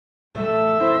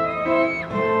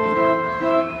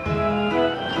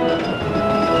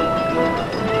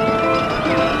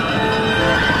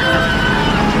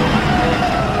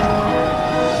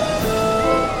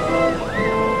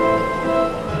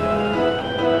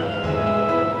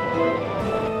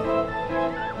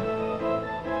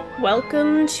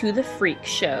Welcome to the Freak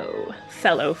Show,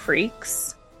 fellow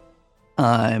freaks.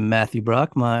 I'm Matthew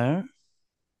Brockmeyer,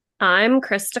 I'm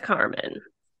Krista Carmen,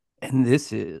 and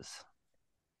this is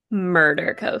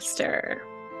Murder Coaster.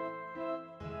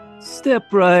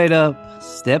 Step right up,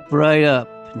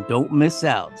 and don't miss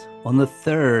out on the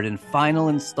third and final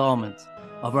installment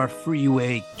of our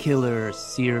Freeway Killer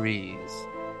series.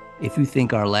 If you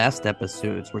think our last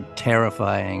episodes were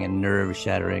terrifying and nerve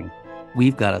shattering,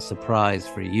 we've got a surprise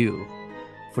for you.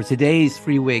 For today's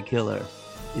Freeway Killer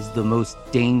is the most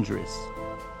dangerous,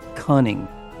 cunning,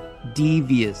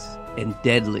 devious, and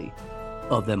deadly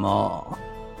of them all.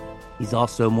 He's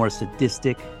also more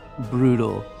sadistic,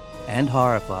 brutal, and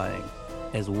horrifying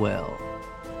as well.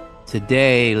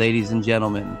 Today, ladies and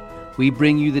gentlemen, we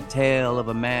bring you the tale of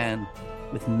a man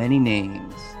with many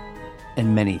names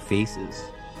and many faces.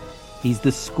 He's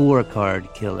the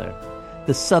scorecard killer,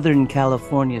 the Southern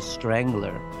California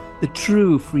strangler, the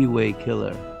true freeway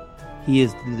killer. He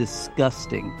is the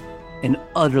disgusting and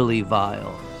utterly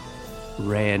vile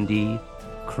Randy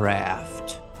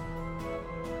Kraft.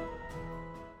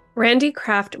 Randy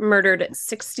Kraft murdered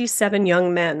 67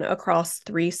 young men across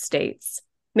 3 states,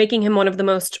 making him one of the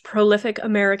most prolific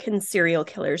American serial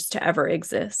killers to ever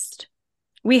exist.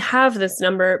 We have this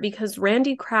number because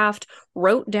Randy Kraft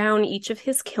wrote down each of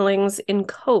his killings in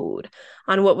code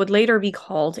on what would later be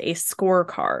called a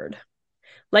scorecard.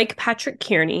 Like Patrick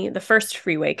Kearney, the first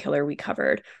freeway killer we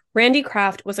covered, Randy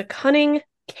Kraft was a cunning,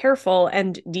 careful,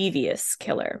 and devious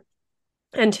killer.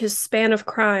 And his span of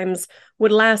crimes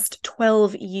would last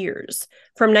 12 years,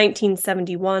 from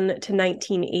 1971 to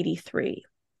 1983.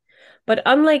 But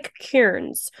unlike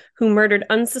Kearns, who murdered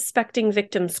unsuspecting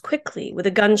victims quickly with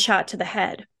a gunshot to the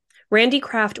head, Randy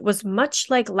Kraft was much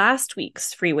like last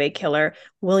week's freeway killer,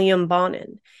 William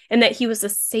Bonin, in that he was a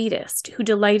sadist who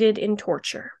delighted in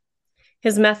torture.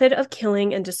 His method of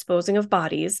killing and disposing of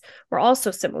bodies were also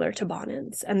similar to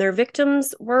Bonin's, and their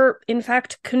victims were, in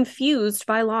fact, confused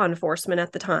by law enforcement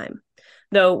at the time,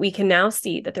 though we can now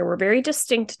see that there were very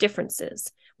distinct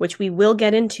differences, which we will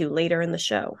get into later in the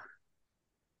show.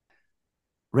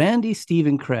 Randy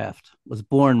Stephen Kraft was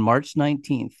born March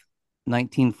 19th,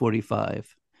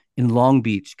 1945, in Long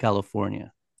Beach,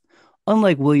 California.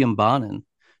 Unlike William Bonin,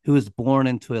 who was born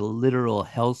into a literal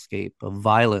hellscape of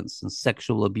violence and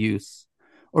sexual abuse,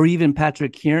 or even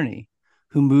Patrick Kearney,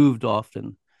 who moved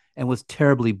often and was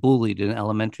terribly bullied in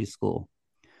elementary school,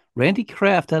 Randy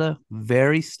Kraft had a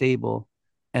very stable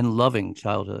and loving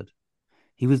childhood.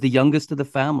 He was the youngest of the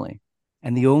family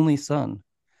and the only son,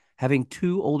 having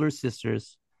two older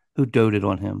sisters who doted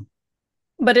on him.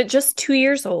 But at just 2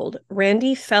 years old,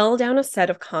 Randy fell down a set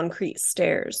of concrete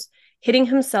stairs, hitting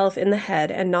himself in the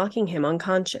head and knocking him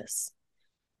unconscious.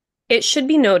 It should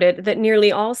be noted that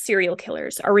nearly all serial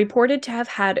killers are reported to have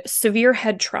had severe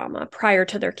head trauma prior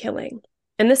to their killing,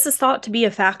 and this is thought to be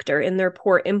a factor in their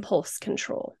poor impulse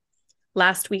control.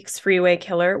 Last week's freeway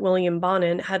killer, William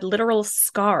Bonin, had literal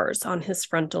scars on his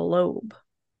frontal lobe.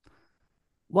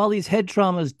 While these head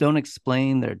traumas don't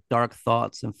explain their dark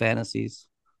thoughts and fantasies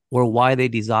or why they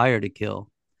desire to kill,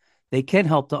 they can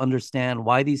help to understand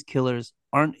why these killers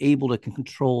aren't able to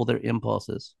control their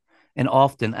impulses and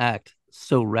often act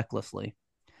so recklessly.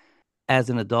 As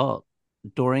an adult,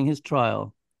 during his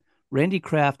trial, Randy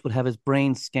Kraft would have his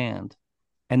brain scanned,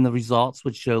 and the results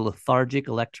would show lethargic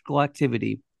electrical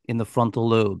activity in the frontal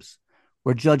lobes,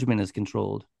 where judgment is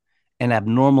controlled, and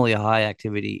abnormally high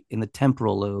activity in the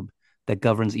temporal lobe that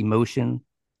governs emotion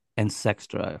and sex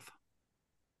drive.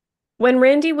 When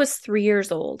Randy was 3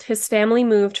 years old, his family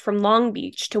moved from Long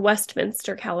Beach to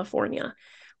Westminster, California,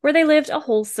 where they lived a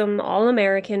wholesome,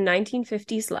 all-American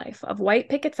 1950s life of white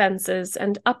picket fences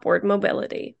and upward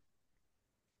mobility.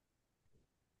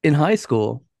 In high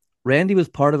school, Randy was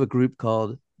part of a group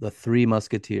called the Three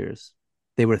Musketeers.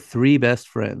 They were three best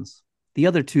friends, the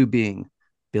other two being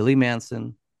Billy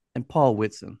Manson and Paul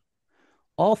Whitson.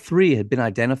 All three had been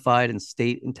identified in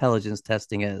state intelligence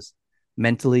testing as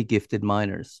mentally gifted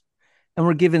minors and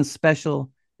were given special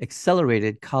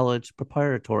accelerated college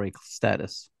preparatory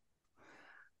status.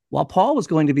 While Paul was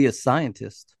going to be a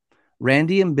scientist,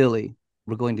 Randy and Billy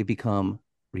were going to become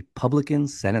Republican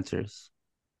senators.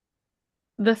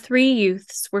 The three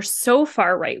youths were so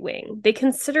far right-wing, they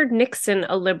considered Nixon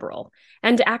a liberal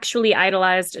and actually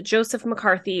idolized Joseph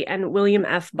McCarthy and William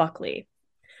F. Buckley.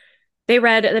 They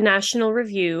read the National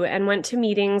Review and went to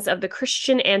meetings of the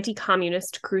Christian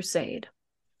Anti-Communist Crusade.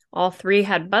 All three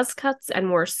had buzz cuts and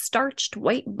wore starched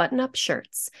white button-up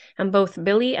shirts, and both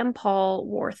Billy and Paul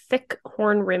wore thick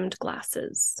horn-rimmed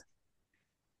glasses.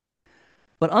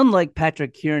 But unlike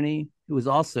Patrick Kearney, who was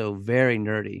also very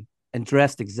nerdy and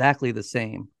dressed exactly the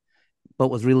same, but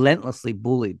was relentlessly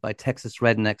bullied by Texas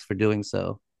rednecks for doing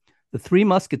so. The Three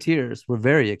Musketeers were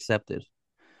very accepted.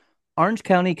 Orange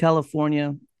County,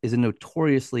 California is a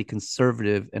notoriously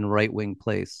conservative and right wing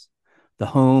place, the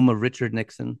home of Richard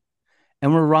Nixon,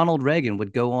 and where Ronald Reagan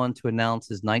would go on to announce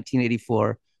his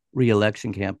 1984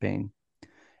 re-election campaign.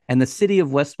 And the city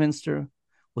of Westminster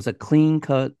was a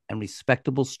clean-cut and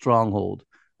respectable stronghold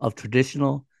of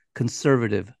traditional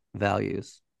conservative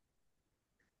values.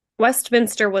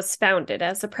 Westminster was founded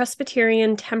as a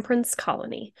Presbyterian temperance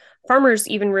colony, farmers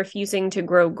even refusing to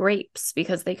grow grapes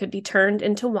because they could be turned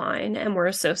into wine and were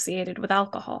associated with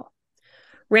alcohol.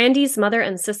 Randy's mother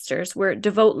and sisters were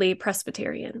devotedly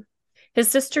Presbyterian. His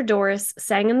sister Doris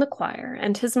sang in the choir,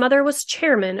 and his mother was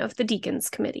chairman of the Deacons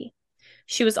Committee.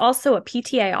 She was also a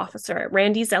PTA officer at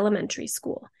Randy's elementary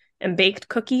school and baked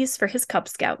cookies for his Cub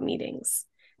Scout meetings.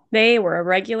 They were a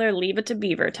regular Leave It to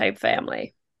Beaver type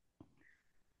family.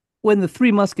 When the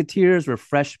Three Musketeers were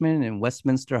freshmen in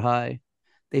Westminster High,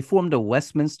 they formed a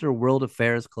Westminster World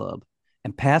Affairs Club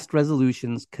and passed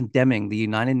resolutions condemning the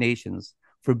United Nations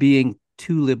for being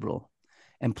too liberal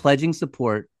and pledging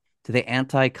support to the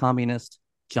anti-communist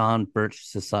John Birch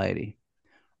Society.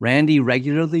 Randy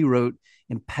regularly wrote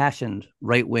impassioned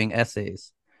right-wing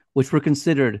essays, which were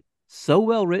considered so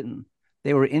well written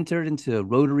they were entered into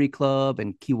Rotary Club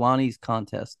and Kiwanis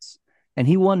contests, and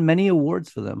he won many awards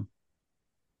for them.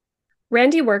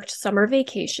 Randy worked summer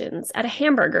vacations at a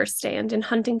hamburger stand in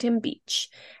Huntington Beach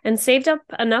and saved up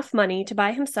enough money to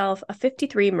buy himself a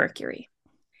 '53 Mercury.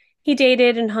 He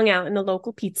dated and hung out in the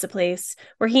local pizza place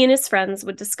where he and his friends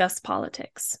would discuss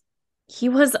politics. He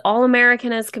was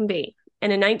all-American as can be,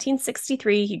 and in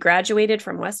 1963 he graduated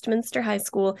from Westminster High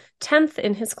School 10th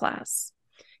in his class.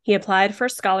 He applied for a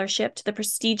scholarship to the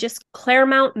prestigious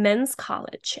Claremont Men's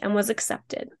College and was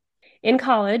accepted. In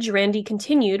college, Randy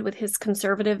continued with his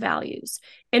conservative values,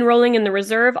 enrolling in the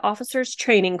Reserve Officers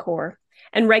Training Corps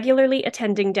and regularly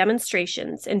attending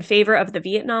demonstrations in favor of the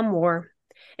Vietnam War,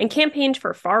 and campaigned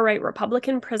for far-right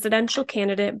Republican presidential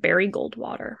candidate Barry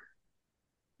Goldwater.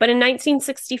 But in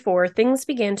 1964, things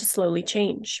began to slowly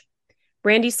change.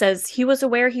 Randy says he was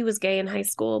aware he was gay in high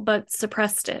school, but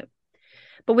suppressed it.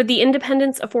 But with the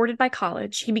independence afforded by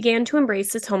college, he began to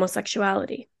embrace his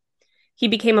homosexuality. He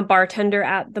became a bartender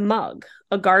at The Mug,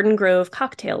 a Garden Grove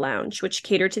cocktail lounge which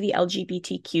catered to the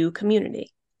LGBTQ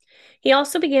community. He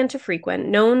also began to frequent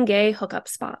known gay hookup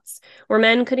spots where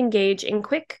men could engage in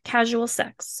quick, casual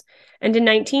sex. And in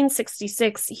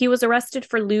 1966, he was arrested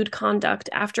for lewd conduct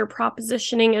after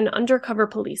propositioning an undercover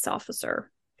police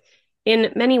officer.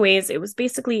 In many ways, it was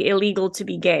basically illegal to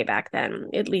be gay back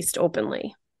then, at least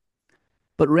openly.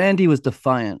 But Randy was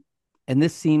defiant, and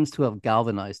this seems to have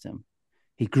galvanized him.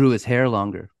 He grew his hair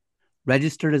longer,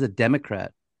 registered as a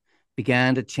Democrat,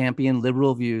 began to champion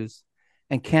liberal views,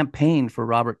 and campaigned for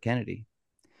Robert Kennedy.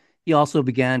 He also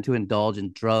began to indulge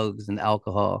in drugs and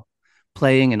alcohol,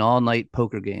 playing in all-night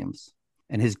poker games,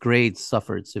 and his grades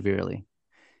suffered severely.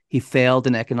 He failed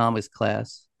in economics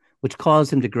class, which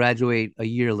caused him to graduate a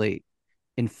year late,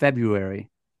 in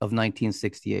February of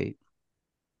 1968.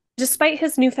 Despite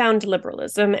his newfound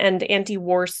liberalism and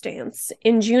anti-war stance,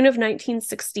 in June of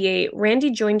 1968,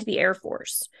 Randy joined the Air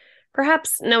Force.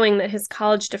 Perhaps knowing that his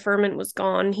college deferment was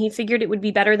gone, he figured it would be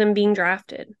better than being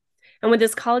drafted. And with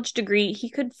his college degree, he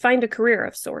could find a career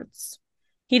of sorts.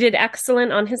 He did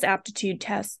excellent on his aptitude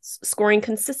tests, scoring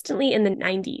consistently in the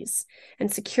 90s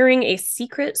and securing a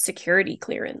secret security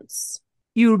clearance.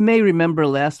 You may remember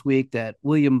last week that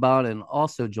William Bonin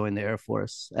also joined the Air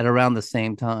Force at around the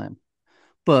same time.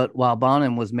 But while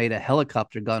Bonin was made a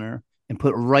helicopter gunner and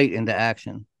put right into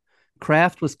action,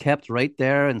 Kraft was kept right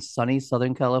there in sunny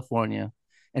Southern California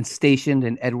and stationed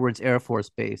in Edwards Air Force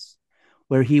Base,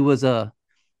 where he was a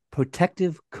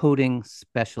protective coating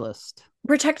specialist.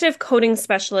 Protective coating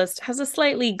specialist has a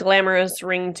slightly glamorous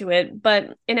ring to it,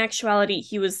 but in actuality,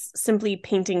 he was simply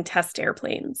painting test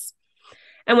airplanes.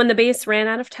 And when the base ran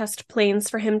out of test planes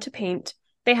for him to paint,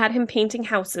 they had him painting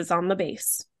houses on the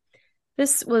base.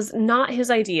 This was not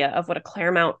his idea of what a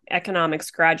Claremont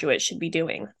economics graduate should be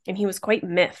doing, and he was quite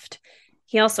miffed.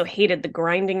 He also hated the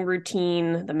grinding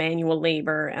routine, the manual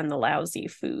labor, and the lousy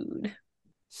food.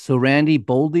 So Randy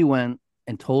boldly went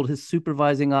and told his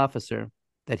supervising officer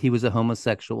that he was a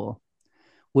homosexual,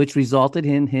 which resulted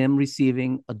in him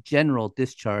receiving a general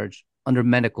discharge under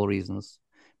medical reasons,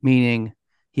 meaning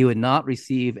he would not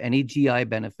receive any GI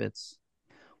benefits.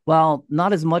 While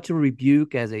not as much of a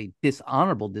rebuke as a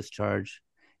dishonorable discharge,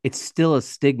 it's still a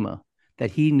stigma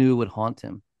that he knew would haunt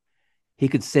him. He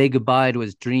could say goodbye to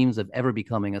his dreams of ever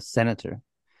becoming a senator,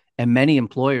 and many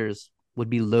employers would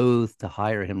be loath to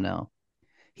hire him now.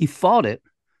 He fought it,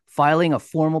 filing a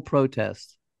formal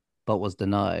protest, but was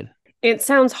denied. It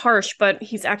sounds harsh, but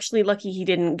he's actually lucky he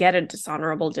didn't get a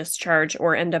dishonorable discharge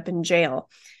or end up in jail,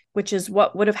 which is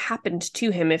what would have happened to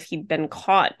him if he'd been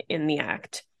caught in the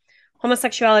act.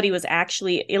 Homosexuality was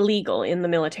actually illegal in the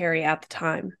military at the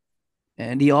time.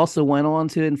 And he also went on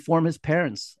to inform his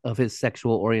parents of his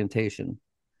sexual orientation.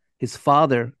 His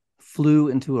father flew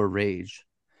into a rage.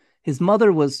 His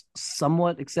mother was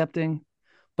somewhat accepting,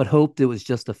 but hoped it was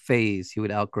just a phase he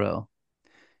would outgrow.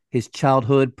 His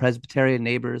childhood Presbyterian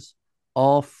neighbors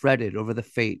all fretted over the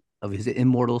fate of his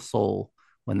immortal soul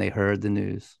when they heard the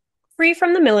news. Free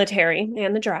from the military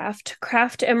and the draft,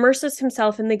 Kraft immerses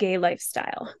himself in the gay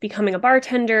lifestyle, becoming a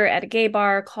bartender at a gay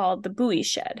bar called the Bowie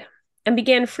Shed, and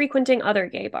began frequenting other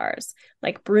gay bars,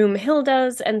 like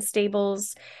Broomhilda's and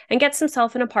Stables, and gets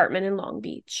himself an apartment in Long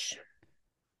Beach.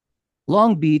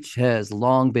 Long Beach has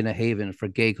long been a haven for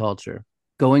gay culture,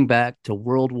 going back to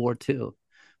World War II,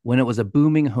 when it was a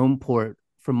booming home port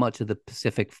for much of the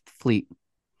Pacific Fleet.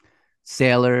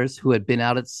 Sailors who had been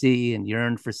out at sea and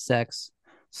yearned for sex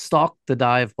stalked the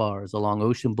dive bars along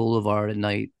Ocean Boulevard at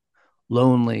night,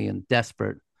 lonely and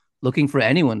desperate, looking for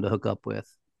anyone to hook up with,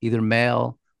 either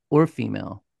male or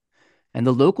female. And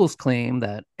the locals claim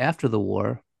that after the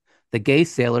war, the gay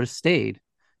sailors stayed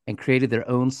and created their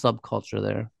own subculture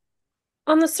there.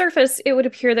 On the surface, it would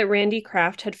appear that Randy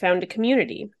Kraft had found a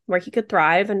community where he could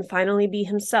thrive and finally be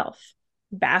himself,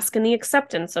 bask in the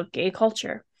acceptance of gay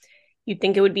culture. You'd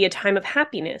think it would be a time of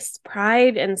happiness,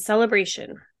 pride, and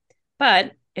celebration.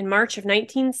 But in March of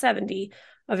 1970,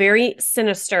 a very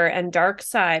sinister and dark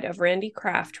side of Randy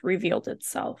Kraft revealed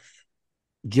itself.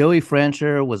 Joey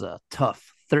Francher was a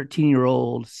tough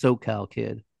 13-year-old SoCal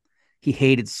kid. He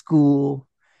hated school,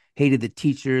 hated the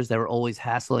teachers that were always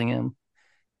hassling him.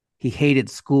 He hated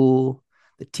school.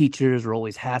 The teachers were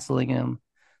always hassling him.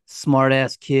 Smart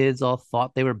ass kids all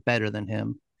thought they were better than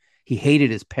him. He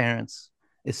hated his parents,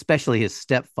 especially his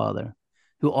stepfather,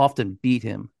 who often beat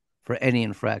him for any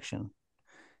infraction.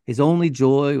 His only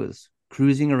joy was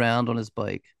cruising around on his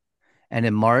bike. And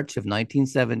in March of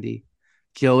 1970,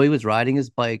 Joey was riding his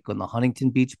bike on the Huntington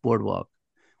Beach boardwalk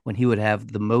when he would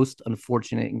have the most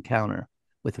unfortunate encounter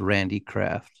with Randy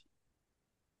Kraft.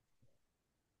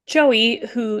 Joey,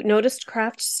 who noticed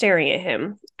Kraft staring at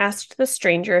him, asked the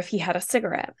stranger if he had a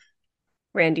cigarette.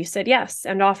 Randy said yes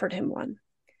and offered him one.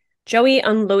 Joey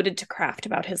unloaded to Kraft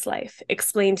about his life,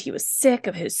 explained he was sick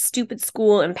of his stupid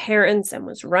school and parents and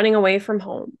was running away from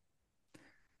home.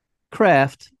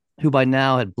 Kraft, who by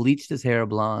now had bleached his hair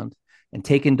blonde and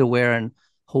taken to wearing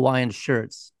Hawaiian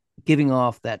shirts, giving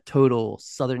off that total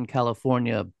Southern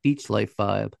California beach life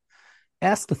vibe,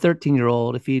 asked the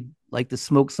 13-year-old if he'd like to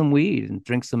smoke some weed and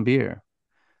drink some beer.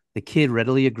 The kid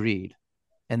readily agreed.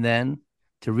 And then,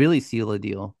 to really seal the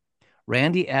deal,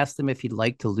 Randy asked him if he'd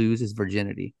like to lose his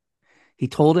virginity. He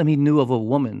told him he knew of a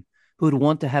woman who would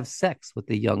want to have sex with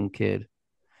the young kid.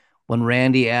 When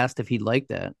Randy asked if he'd like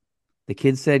that, the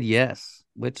kid said yes,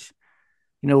 which,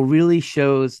 really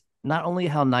shows not only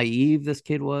how naive this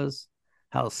kid was,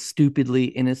 how stupidly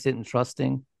innocent and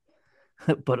trusting,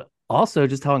 but also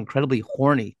just how incredibly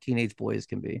horny teenage boys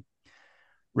can be.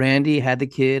 Randy had the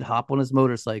kid hop on his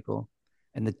motorcycle,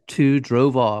 and the two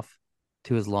drove off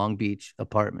to his Long Beach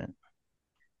apartment.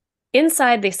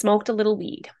 Inside, they smoked a little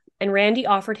weed, and Randy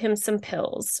offered him some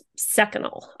pills,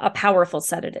 Seconal, a powerful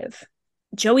sedative.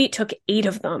 Joey took 8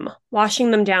 of them,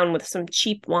 washing them down with some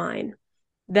cheap wine.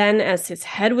 Then, as his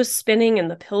head was spinning and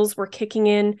the pills were kicking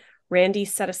in, Randy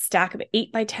set a stack of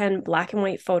 8x10 black and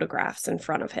white photographs in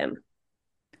front of him.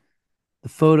 The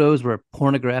photos were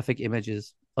pornographic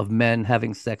images of men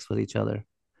having sex with each other,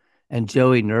 and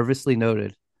Joey nervously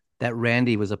noted that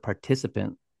Randy was a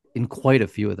participant in quite a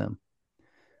few of them.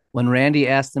 When Randy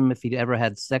asked him if he'd ever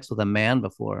had sex with a man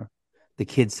before, the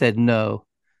kid said no,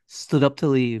 stood up to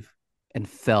leave, and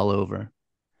fell over.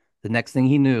 The next thing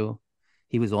he knew,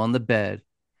 he was on the bed,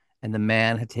 and the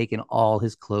man had taken all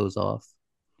his clothes off.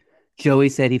 Joey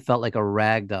said he felt like a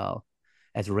rag doll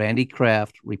as Randy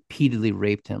Kraft repeatedly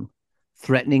raped him,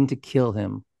 threatening to kill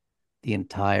him the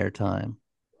entire time.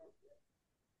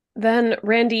 Then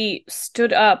Randy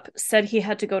stood up, said he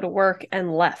had to go to work,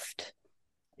 and left.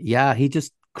 Yeah, he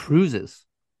just cruises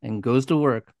and goes to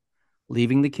work,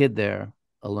 leaving the kid there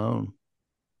alone.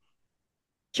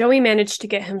 Joey managed to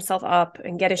get himself up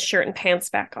and get his shirt and pants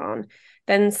back on,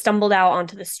 then stumbled out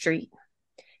onto the street.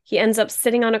 He ends up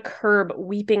sitting on a curb,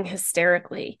 weeping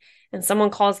hysterically, and someone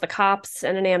calls the cops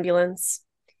and an ambulance.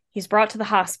 He's brought to the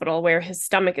hospital where his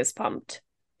stomach is pumped.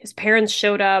 His parents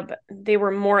showed up. They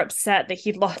were more upset that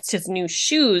he'd lost his new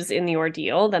shoes in the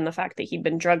ordeal than the fact that he'd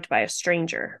been drugged by a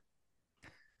stranger.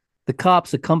 The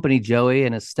cops accompany Joey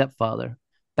and his stepfather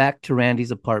back to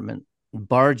Randy's apartment and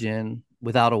barge in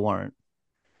without a warrant.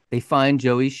 They find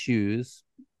Joey's shoes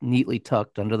neatly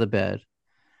tucked under the bed.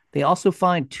 They also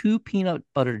find two peanut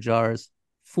butter jars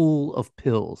full of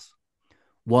pills,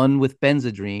 one with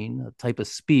benzodrine, a type of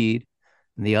speed,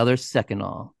 and the other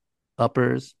Seconal,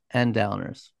 uppers and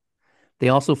downers. They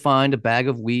also find a bag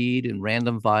of weed and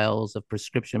random vials of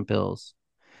prescription pills.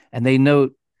 And they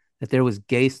note that there was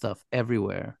gay stuff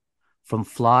everywhere, from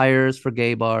flyers for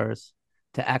gay bars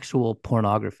to actual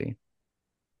pornography.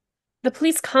 The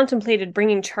police contemplated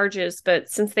bringing charges, but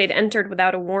since they'd entered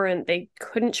without a warrant, they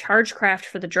couldn't charge Kraft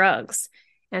for the drugs.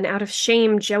 And out of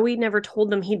shame, Joey never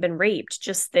told them he'd been raped,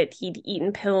 just that he'd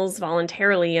eaten pills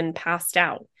voluntarily and passed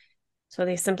out. So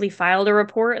they simply filed a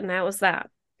report, and that was that.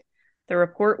 The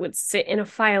report would sit in a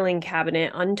filing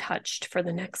cabinet untouched for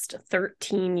the next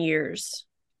 13 years.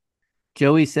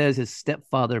 Joey says his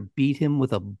stepfather beat him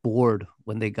with a board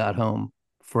when they got home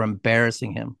for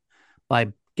embarrassing him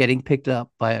by getting picked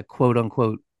up by a quote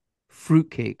unquote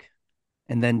fruitcake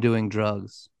and then doing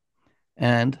drugs.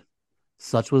 And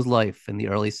such was life in the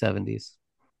early 70s.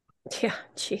 Yeah,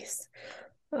 jeez.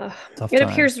 Uh, Tough it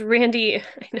times. appears Randy,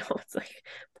 I know, it's like,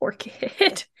 poor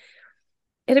kid.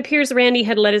 It appears Randy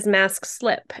had let his mask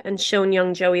slip and shown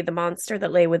young Joey the monster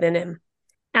that lay within him.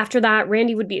 After that,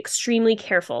 Randy would be extremely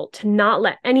careful to not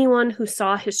let anyone who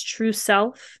saw his true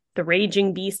self, the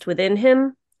raging beast within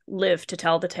him, live to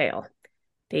tell the tale.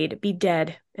 They'd be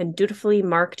dead and dutifully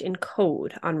marked in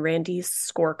code on Randy's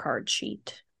scorecard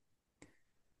sheet.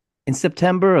 In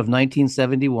September of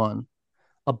 1971,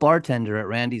 a bartender at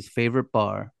Randy's favorite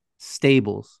bar,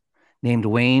 Stables, named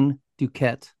Wayne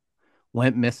Duquette,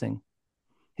 went missing.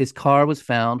 His car was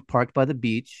found parked by the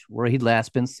beach where he'd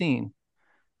last been seen.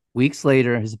 Weeks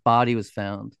later, his body was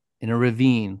found in a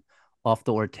ravine off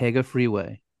the Ortega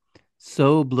Freeway,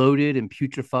 so bloated and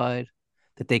putrefied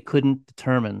that they couldn't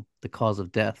determine the cause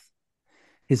of death.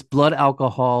 His blood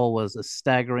alcohol was a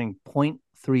staggering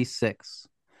 0.36,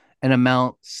 an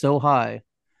amount so high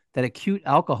that acute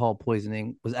alcohol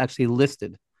poisoning was actually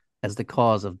listed as the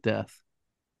cause of death.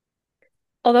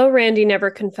 Although Randy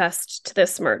never confessed to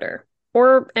this murder,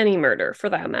 or any murder for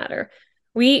that matter,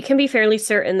 we can be fairly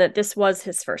certain that this was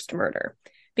his first murder,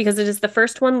 because it is the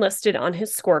first one listed on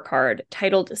his scorecard,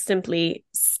 titled simply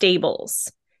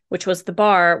Stables, which was the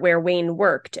bar where Wayne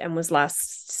worked and was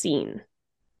last seen.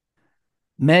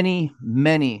 Many,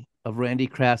 many of Randy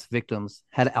Kraft's victims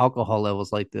had alcohol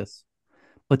levels like this.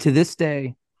 But to this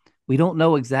day, we don't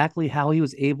know exactly how he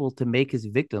was able to make his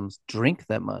victims drink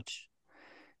that much.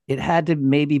 It had to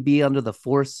maybe be under the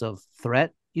force of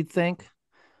threat, you'd think.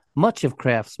 Much of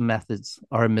Kraft's methods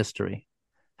are a mystery.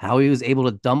 How he was able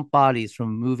to dump bodies from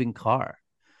a moving car,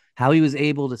 how he was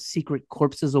able to secret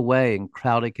corpses away in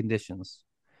crowded conditions,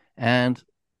 and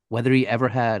whether he ever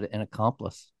had an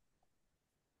accomplice.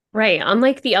 Right.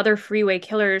 Unlike the other freeway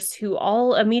killers who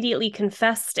all immediately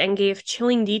confessed and gave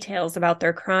chilling details about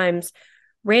their crimes,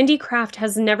 Randy Kraft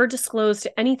has never disclosed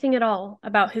anything at all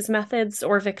about his methods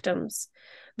or victims,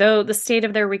 though the state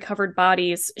of their recovered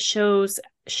bodies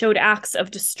showed acts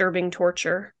of disturbing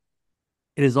torture.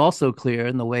 It is also clear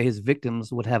in the way his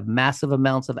victims would have massive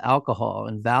amounts of alcohol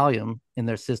and Valium in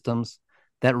their systems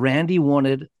that Randy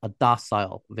wanted a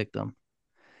docile victim.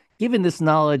 Given this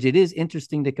knowledge, it is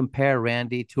interesting to compare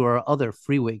Randy to our other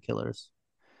freeway killers.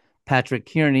 Patrick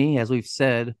Kearney, as we've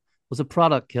said, was a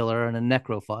product killer and a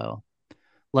necrophile.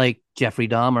 Like Jeffrey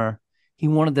Dahmer, he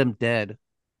wanted them dead,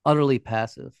 utterly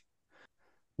passive.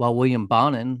 While William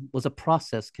Bonin was a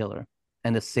process killer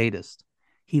and a sadist.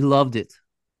 He loved it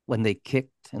when they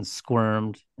kicked and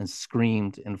squirmed and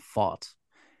screamed and fought.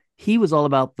 He was all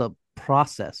about the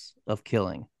process of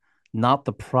killing, not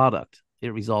the product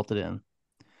it resulted in.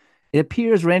 It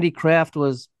appears Randy Kraft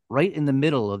was right in the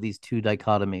middle of these two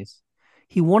dichotomies.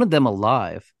 He wanted them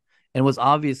alive and was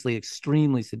obviously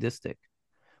extremely sadistic.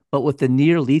 But with the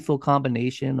near lethal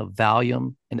combination of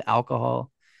Valium and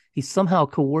alcohol, he somehow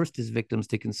coerced his victims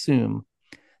to consume.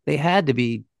 They had to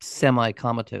be semi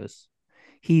comatose.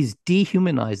 He's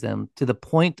dehumanized them to the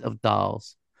point of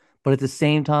dolls, but at the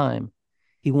same time,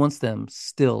 he wants them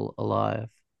still alive.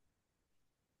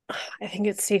 I think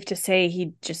it's safe to say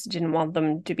he just didn't want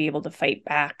them to be able to fight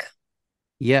back.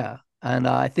 Yeah. And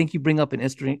I think you bring up an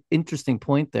interesting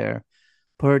point there,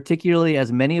 particularly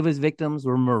as many of his victims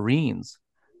were Marines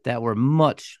that were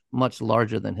much, much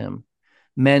larger than him,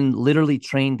 men literally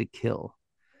trained to kill.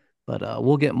 But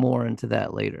we'll get more into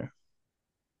that later.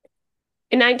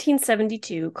 In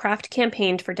 1972, Kraft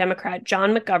campaigned for Democrat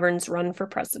John McGovern's run for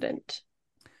president.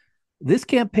 This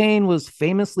campaign was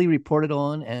famously reported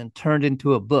on and turned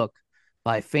into a book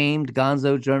by famed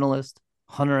gonzo journalist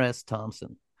Hunter S.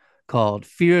 Thompson, called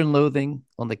Fear and Loathing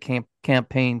on the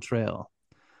Campaign Trail.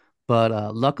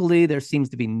 But luckily, there seems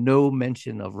to be no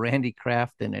mention of Randy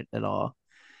Kraft in it at all.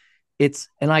 It's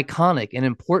an iconic and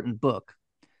important book,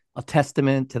 a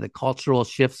testament to the cultural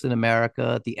shifts in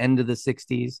America at the end of the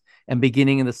 60s and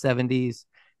beginning in the 70s.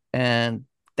 And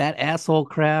that asshole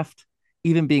Kraft,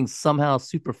 even being somehow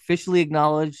superficially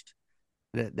acknowledged,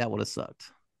 that would have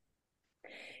sucked.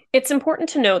 It's important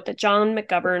to note that John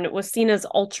McGovern was seen as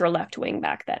ultra left wing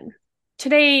back then.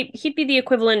 Today, he'd be the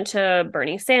equivalent to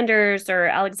Bernie Sanders or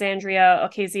Alexandria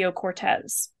Ocasio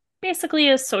Cortez, basically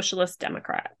a socialist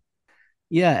Democrat.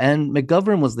 Yeah, and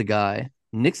McGovern was the guy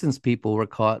Nixon's people were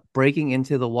caught breaking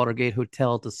into the Watergate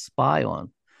Hotel to spy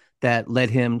on, that led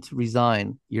him to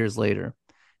resign years later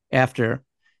after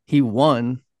he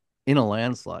won in a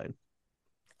landslide.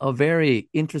 A very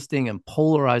interesting and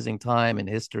polarizing time in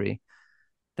history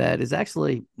that is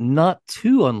actually not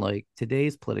too unlike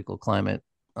today's political climate,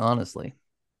 honestly.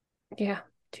 Yeah,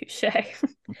 touche.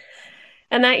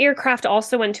 And that year, Kraft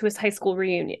also went to his high school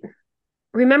reunion.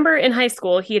 Remember, in high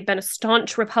school, he had been a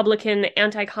staunch Republican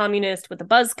anti communist with a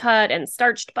buzz cut and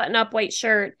starched button up white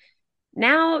shirt.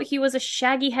 Now he was a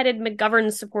shaggy headed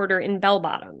McGovern supporter in bell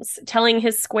bottoms, telling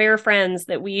his square friends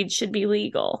that weed should be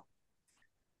legal.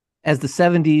 As the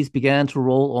 70s began to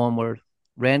roll onward,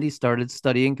 Randy started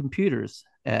studying computers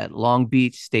at Long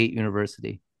Beach State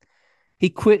University. He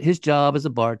quit his job as a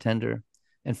bartender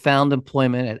and found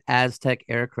employment at Aztec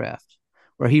Aircraft,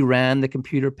 where he ran the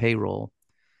computer payroll,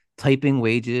 typing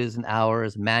wages and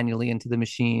hours manually into the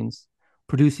machines,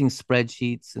 producing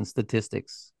spreadsheets and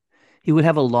statistics. He would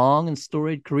have a long and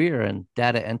storied career in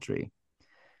data entry.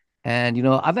 And,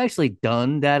 I've actually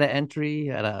done data entry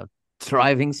at a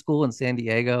driving school in San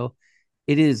Diego.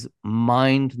 It is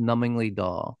mind numbingly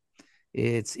dull.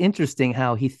 It's interesting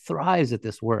how he thrives at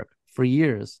this work for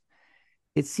years.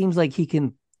 It seems like he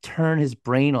can turn his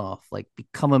brain off, like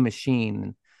become a machine.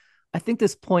 And I think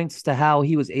this points to how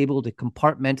he was able to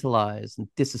compartmentalize and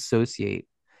disassociate,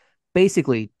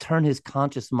 basically turn his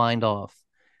conscious mind off,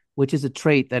 which is a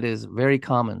trait that is very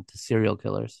common to serial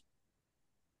killers.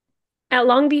 At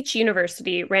Long Beach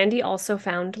University, Randy also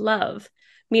found love,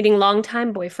 meeting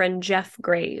longtime boyfriend Jeff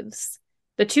Graves.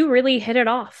 The two really hit it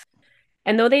off.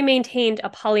 And though they maintained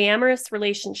a polyamorous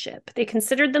relationship, they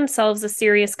considered themselves a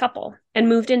serious couple and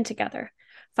moved in together,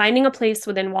 finding a place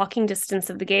within walking distance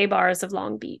of the gay bars of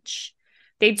Long Beach.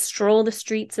 They'd stroll the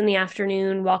streets in the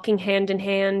afternoon, walking hand in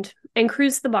hand, and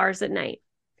cruise the bars at night.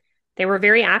 They were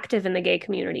very active in the gay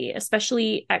community,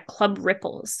 especially at Club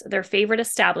Ripples, their favorite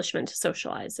establishment to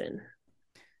socialize in.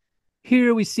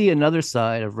 Here we see another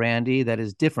side of Randy that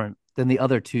is different than the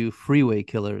other two freeway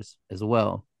killers as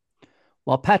well.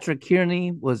 While Patrick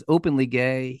Kearney was openly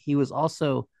gay, he was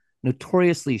also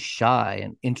notoriously shy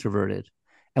and introverted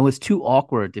and was too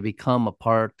awkward to become a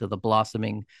part of the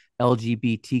blossoming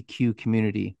LGBTQ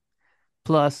community.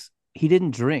 Plus, he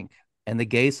didn't drink, and the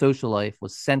gay social life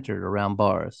was centered around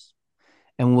bars.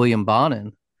 And William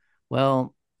Bonin,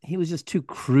 well, he was just too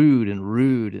crude and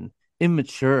rude and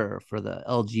immature for the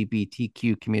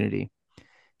LGBTQ community.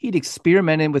 He'd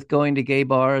experimented with going to gay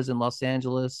bars in Los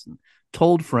Angeles and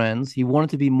told friends he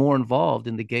wanted to be more involved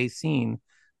in the gay scene,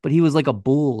 but he was like a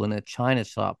bull in a china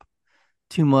shop.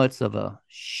 Too much of a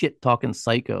shit talking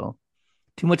psycho,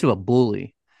 too much of a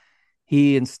bully.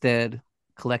 He instead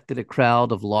collected a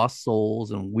crowd of lost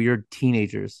souls and weird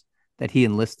teenagers that he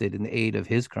enlisted in the aid of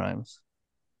his crimes.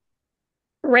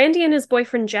 Randy and his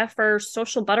boyfriend Jeff are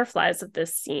social butterflies of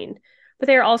this scene, but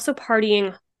they are also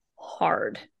partying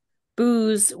hard.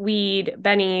 Booze, weed,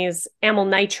 bennies, amyl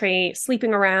nitrate,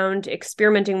 sleeping around,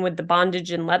 experimenting with the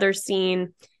bondage and leather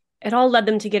scene. It all led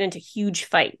them to get into huge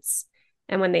fights.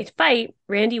 And when they'd fight,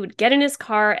 Randy would get in his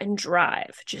car and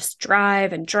drive, just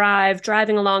drive and drive,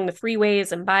 driving along the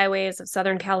freeways and byways of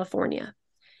Southern California.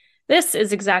 This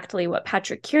is exactly what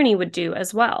Patrick Kearney would do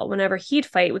as well whenever he'd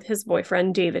fight with his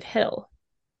boyfriend David Hill.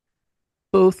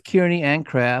 Both Kearney and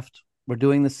Kraft were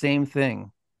doing the same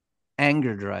thing,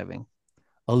 anger driving,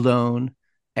 alone,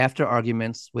 after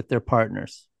arguments with their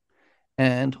partners.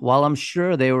 And while I'm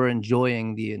sure they were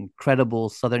enjoying the incredible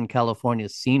Southern California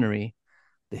scenery,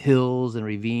 the hills and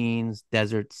ravines,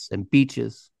 deserts and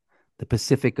beaches, the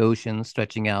Pacific Ocean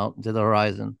stretching out to the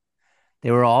horizon,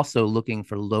 they were also looking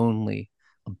for lonely,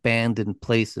 abandoned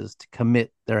places to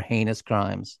commit their heinous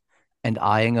crimes and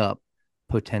eyeing up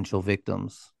potential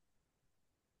victims.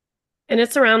 And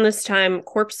it's around this time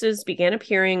corpses began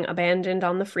appearing abandoned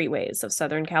on the freeways of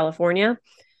Southern California.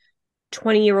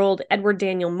 20-year-old Edward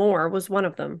Daniel Moore was one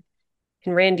of them.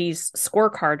 In Randy's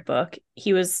scorecard book,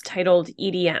 he was titled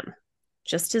EDM.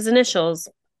 Just his initials,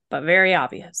 but very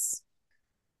obvious.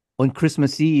 On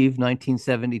Christmas Eve,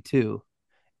 1972,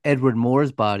 Edward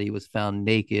Moore's body was found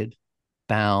naked,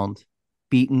 bound,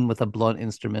 beaten with a blunt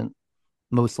instrument,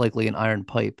 most likely an iron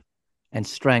pipe, and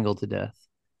strangled to death.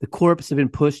 The corpse had been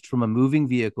pushed from a moving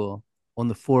vehicle on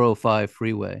the 405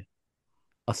 freeway.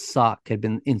 A sock had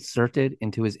been inserted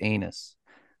into his anus,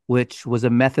 which was a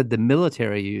method the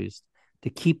military used to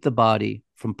keep the body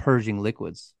from purging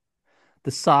liquids.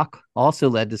 The sock also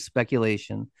led to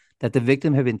speculation that the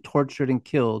victim had been tortured and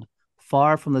killed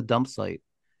far from the dump site,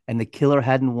 and the killer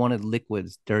hadn't wanted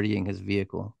liquids dirtying his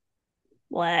vehicle.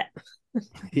 What?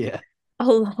 Yeah. A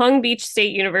Long Beach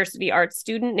State University art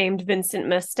student named Vincent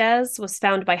Mestez was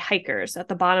found by hikers at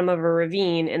the bottom of a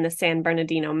ravine in the San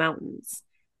Bernardino Mountains.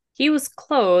 He was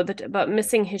clothed, but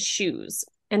missing his shoes,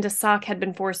 and a sock had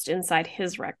been forced inside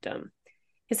his rectum.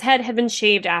 His head had been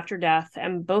shaved after death,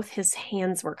 and both his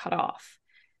hands were cut off.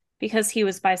 Because he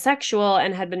was bisexual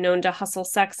and had been known to hustle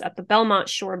sex at the Belmont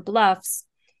Shore Bluffs,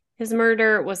 his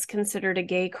murder was considered a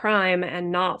gay crime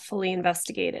and not fully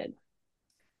investigated.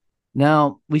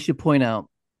 Now, we should point out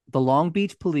the Long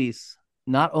Beach police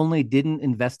not only didn't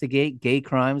investigate gay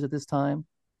crimes at this time,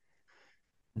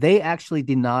 they actually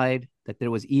denied that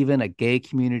there was even a gay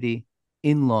community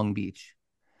in Long Beach,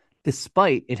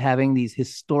 despite it having these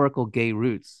historical gay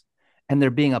roots and there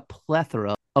being a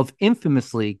plethora of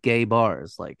infamously gay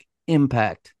bars like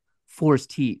Impact,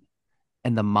 Forced Heat,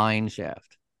 and the Mine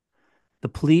Shaft. The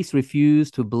police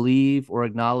refused to believe or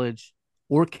acknowledge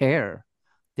or care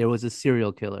there was a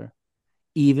serial killer,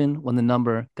 even when the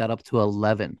number got up to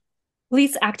 11.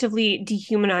 Police actively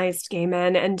dehumanized gay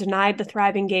men and denied the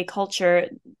thriving gay culture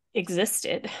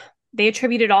existed. They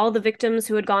attributed all the victims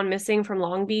who had gone missing from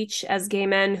Long Beach as gay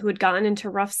men who had gotten into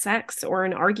rough sex or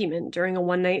an argument during a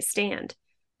one-night stand,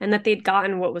 and that they'd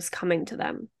gotten what was coming to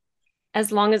them. As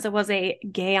long as it was a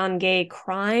gay-on-gay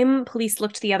crime, police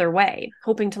looked the other way,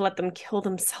 hoping to let them kill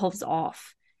themselves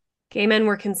off. Gay men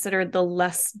were considered the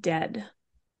less dead.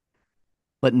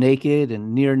 But naked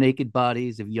and near naked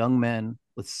bodies of young men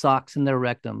with socks in their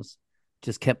rectums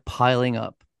just kept piling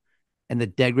up, and the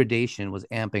degradation was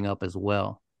amping up as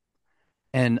well.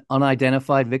 An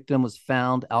unidentified victim was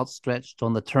found outstretched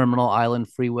on the Terminal Island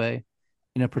Freeway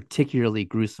in a particularly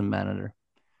gruesome manner.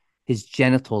 His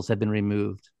genitals had been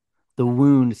removed, the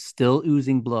wound still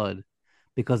oozing blood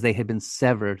because they had been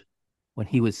severed when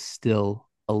he was still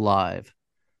alive,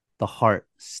 the heart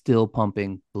still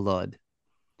pumping blood.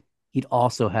 He'd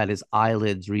also had his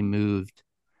eyelids removed.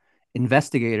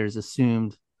 Investigators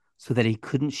assumed so that he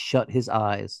couldn't shut his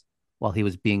eyes while he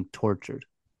was being tortured.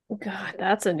 God,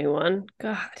 that's a new one.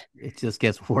 God. It just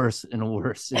gets worse and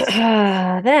worse.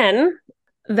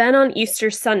 Then on Easter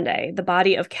Sunday, the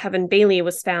body of Kevin Bailey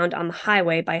was found on the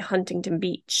highway by Huntington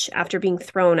Beach after being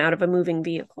thrown out of a moving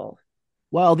vehicle.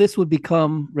 While this would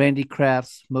become Randy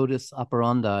Kraft's modus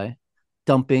operandi,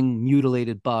 dumping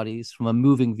mutilated bodies from a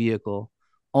moving vehicle,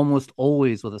 almost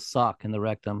always with a sock in the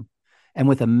rectum, and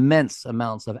with immense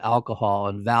amounts of alcohol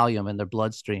and Valium in their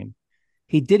bloodstream,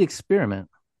 he did experiment.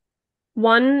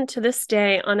 One, to this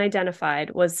day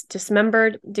unidentified, was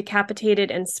dismembered, decapitated,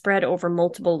 and spread over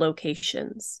multiple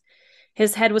locations.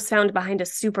 His head was found behind a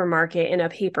supermarket in a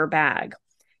paper bag.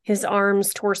 His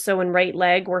arms, torso, and right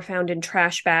leg were found in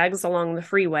trash bags along the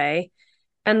freeway,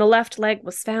 and the left leg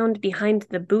was found behind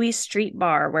the Bowie Street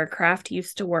bar where Kraft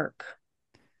used to work.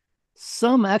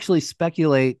 Some actually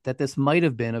speculate that this might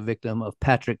have been a victim of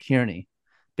Patrick Kearney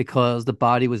because the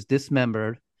body was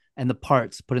dismembered and the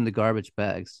parts put into garbage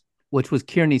bags, which was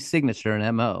Kearney's signature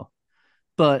and MO.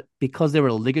 But because there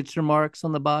were ligature marks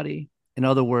on the body, in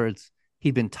other words,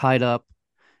 he'd been tied up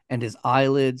and his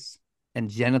eyelids and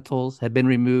genitals had been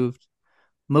removed,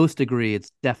 most agree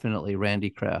it's definitely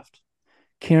Randy Kraft.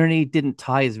 Kearney didn't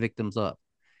tie his victims up.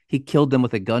 He killed them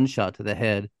with a gunshot to the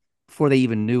head before they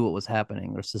even knew what was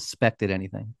happening or suspected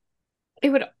anything. It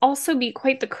would also be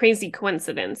quite the crazy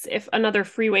coincidence if another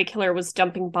freeway killer was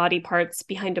dumping body parts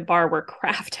behind a bar where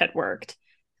Kraft had worked.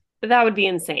 That would be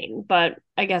insane, but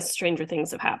I guess stranger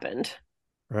things have happened.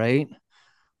 Right?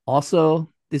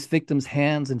 Also, this victim's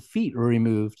hands and feet were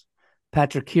removed.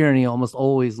 Patrick Kearney almost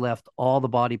always left all the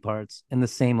body parts in the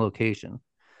same location.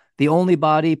 The only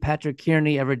body Patrick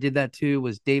Kearney ever did that to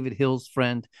was David Hill's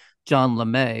friend, John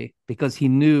LeMay, because he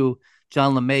knew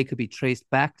John LeMay could be traced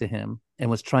back to him and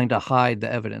was trying to hide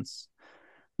the evidence.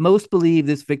 Most believe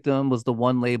this victim was the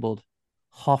one labeled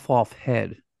Hoff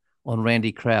Head on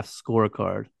Randy Kraft's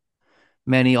scorecard.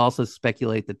 Many also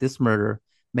speculate that this murder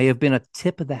may have been a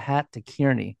tip of the hat to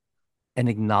Kearney, an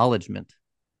acknowledgement.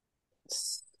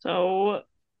 So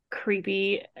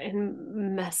creepy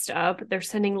and messed up. They're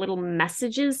sending little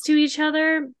messages to each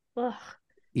other. Ugh.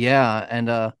 Yeah,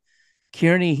 and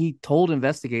Kearney, he told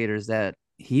investigators that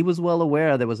he was well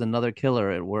aware there was another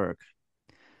killer at work.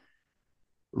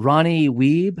 Ronnie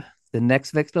Weeb, the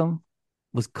next victim,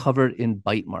 was covered in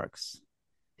bite marks.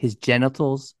 His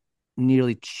genitals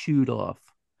nearly chewed off,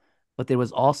 but there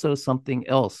was also something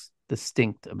else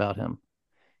distinct about him.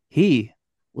 He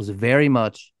was very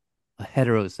much a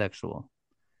heterosexual.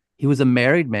 He was a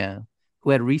married man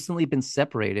who had recently been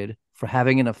separated for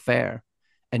having an affair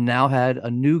and now had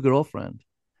a new girlfriend.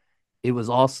 It was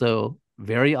also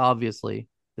very obviously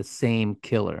the same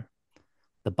killer.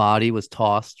 The body was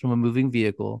tossed from a moving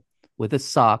vehicle with a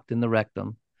sock in the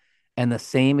rectum and the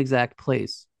same exact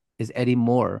place as Eddie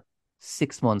Moore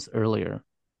 6 months earlier.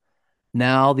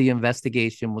 Now the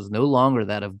investigation was no longer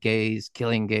that of gays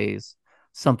killing gays,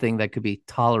 something that could be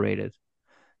tolerated.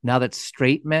 Now that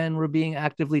straight men were being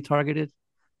actively targeted,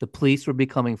 the police were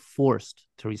becoming forced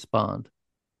to respond.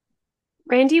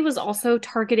 Randy was also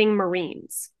targeting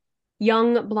Marines.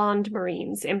 Young blonde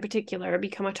Marines, in particular,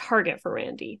 become a target for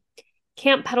Randy.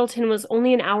 Camp Pendleton was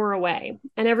only an hour away,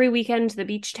 and every weekend the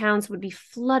beach towns would be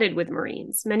flooded with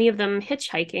Marines, many of them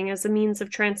hitchhiking as a means of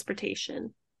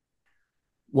transportation.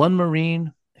 One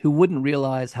Marine who wouldn't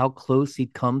realize how close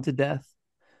he'd come to death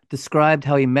described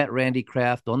how he met Randy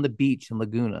Kraft on the beach in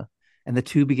Laguna, and the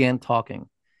two began talking.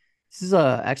 This is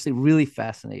actually really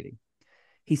fascinating.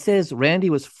 He says Randy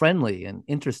was friendly and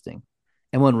interesting,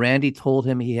 and when Randy told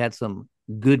him he had some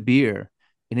good beer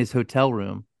in his hotel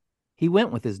room, he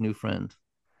went with his new friend.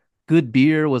 Good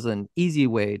beer was an easy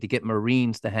way to get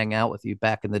Marines to hang out with you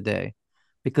back in the day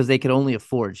because they could only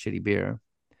afford shitty beer.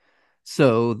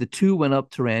 So the two went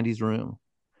up to Randy's room.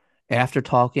 After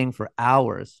talking for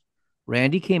hours,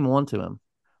 Randy came on to him,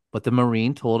 but the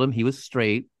Marine told him he was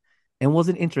straight and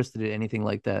wasn't interested in anything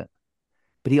like that.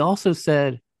 But he also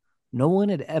said no one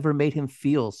had ever made him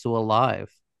feel so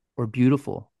alive or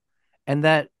beautiful, and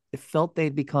that it felt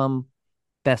they'd become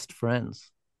best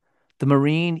friends. The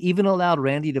Marine even allowed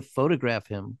Randy to photograph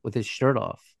him with his shirt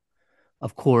off.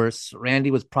 Of course, Randy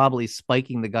was probably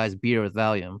spiking the guy's beer with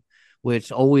Valium,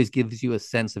 which always gives you a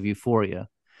sense of euphoria.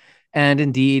 And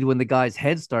indeed, when the guy's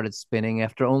head started spinning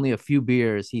after only a few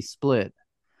beers, he split.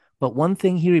 But one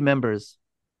thing he remembers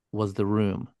was the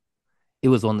room. It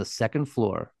was on the second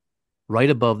floor, right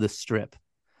above the strip.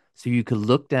 So you could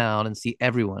look down and see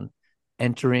everyone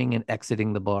entering and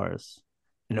exiting the bars.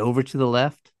 And over to the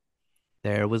left,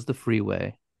 there was the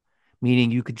freeway, meaning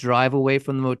you could drive away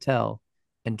from the motel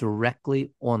and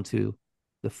directly onto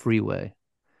the freeway.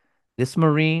 This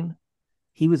Marine,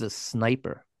 he was a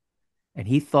sniper, and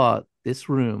he thought this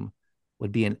room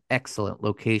would be an excellent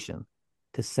location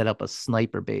to set up a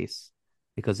sniper base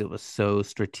because it was so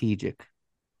strategic,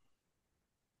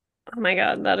 Oh my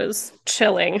God, that is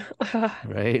chilling.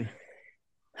 right?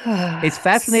 It's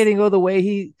fascinating though the way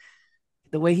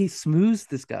he smooths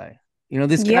this guy.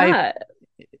 This guy Yeah,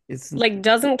 is like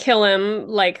doesn't kill him.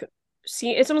 Like,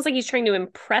 see, it's almost like he's trying to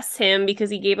impress him because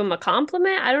he gave him a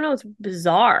compliment. I don't know. It's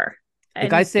bizarre the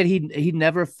guy and said he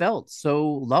never felt so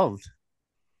loved.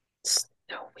 so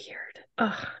weird.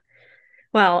 Ugh.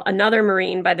 Well, another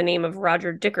Marine by the name of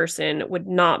Roger Dickerson would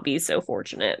not be so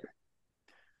fortunate.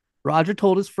 Roger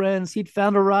told his friends he'd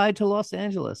found a ride to Los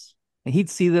Angeles and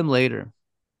he'd see them later,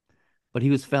 but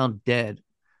he was found dead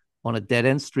on a dead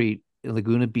end street in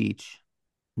Laguna Beach,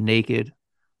 naked,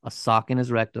 a sock in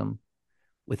his rectum,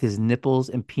 with his nipples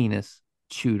and penis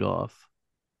chewed off.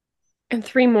 And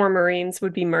three more Marines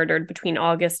would be murdered between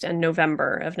August and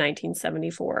November of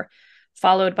 1974,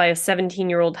 followed by a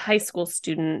 17-year-old high school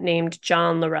student named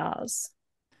John Larraz.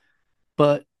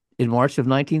 But in March of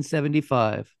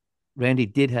 1975, Randy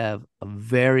did have a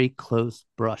very close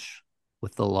brush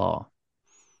with the law.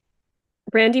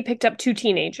 Randy picked up two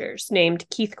teenagers named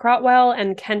Keith Crotwell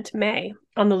and Kent May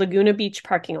on the Laguna Beach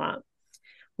parking lot,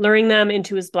 luring them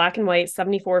into his black and white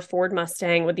 74 Ford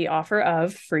Mustang with the offer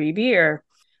of free beer.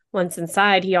 Once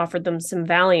inside, he offered them some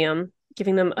Valium,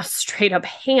 giving them a straight up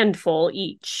handful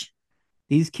each.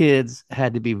 These kids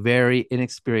had to be very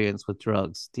inexperienced with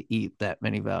drugs to eat that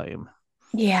many Valium.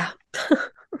 Yeah,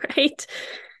 right?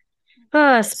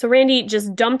 So Randy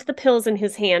just dumped the pills in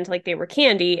his hand like they were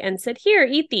candy and said, "Here,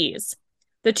 eat these."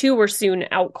 The two were soon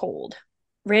out cold.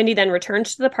 Randy then returned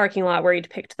to the parking lot where he'd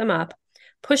picked them up,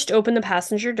 pushed open the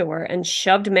passenger door, and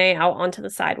shoved May out onto the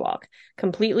sidewalk,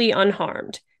 completely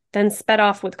unharmed, then sped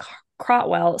off with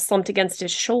Crotwell slumped against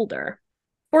his shoulder.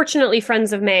 Fortunately,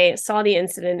 friends of May saw the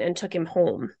incident and took him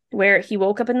home, where he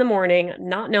woke up in the morning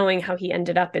not knowing how he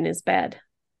ended up in his bed.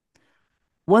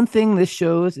 One thing this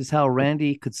shows is how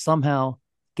Randy could somehow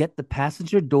get the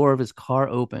passenger door of his car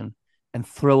open, and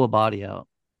throw a body out.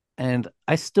 And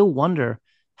I still wonder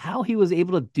how he was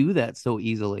able to do that so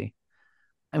easily.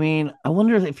 I mean, I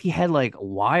wonder if he had like a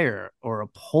wire or a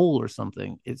pole or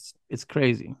something. It's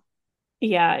crazy.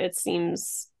 Yeah, it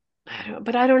seems,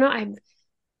 but I don't know.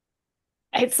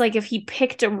 It's like if he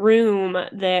picked a room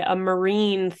that a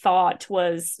Marine thought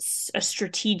was a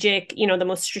strategic, the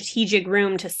most strategic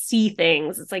room to see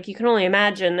things. It's like you can only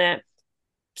imagine that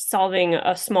solving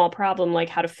a small problem like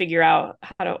how to figure out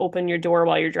how to open your door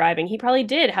while you're driving. He probably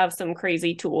did have some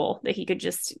crazy tool that he could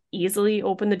just easily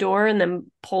open the door and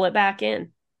then pull it back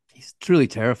in. He's truly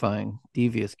terrifying,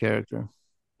 devious character.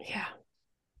 Yeah.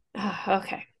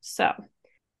 Okay. So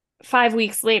 5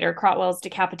 weeks later, Crotwell's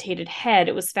decapitated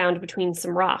head was found between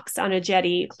some rocks on a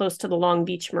jetty close to the Long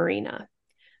Beach Marina.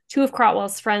 Two of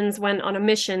Crotwell's friends went on a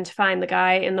mission to find the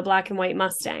guy in the black and white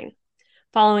Mustang,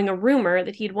 following a rumor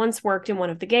that he'd once worked in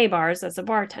one of the gay bars as a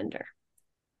bartender.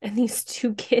 And these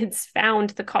two kids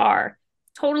found the car,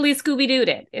 totally Scooby Dooed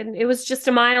it. And it was just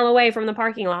a mile away from the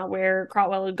parking lot where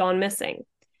Crotwell had gone missing.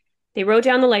 They wrote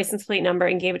down the license plate number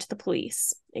and gave it to the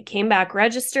police. It came back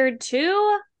registered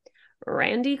to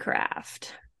Randy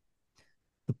Kraft.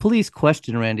 The police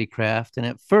questioned Randy Kraft, and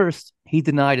at first he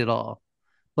denied it all.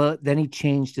 But then he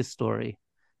changed his story.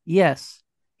 Yes,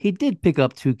 he did pick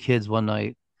up two kids one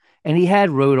night, and he had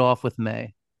rode off with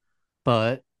May.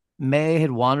 But May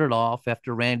had wandered off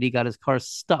after Randy got his car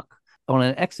stuck on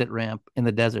an exit ramp in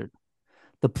the desert.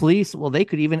 The police, well, they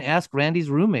could even ask Randy's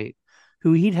roommate,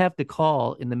 who he'd have to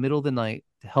call in the middle of the night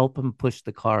to help him push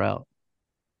the car out.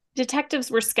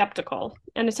 Detectives were skeptical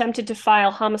and attempted to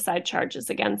file homicide charges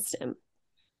against him,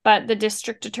 but the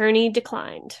district attorney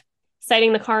declined,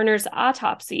 citing the coroner's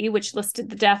autopsy, which listed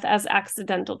the death as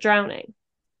accidental drowning.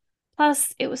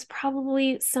 Plus, it was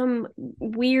probably some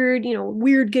weird,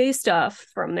 weird gay stuff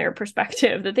from their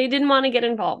perspective that they didn't want to get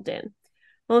involved in.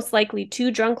 Most likely two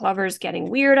drunk lovers getting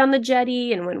weird on the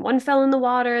jetty, and when one fell in the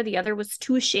water, the other was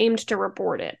too ashamed to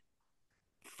report it.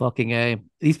 Fucking A.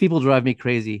 These people drive me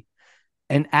crazy.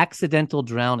 An accidental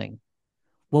drowning.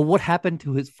 Well, what happened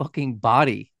to his fucking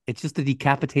body? It's just a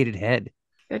decapitated head.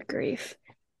 Good grief.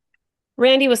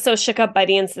 Randy was so shook up by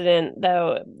the incident,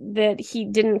 though, that he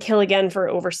didn't kill again for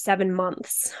over 7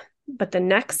 months. But the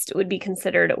next would be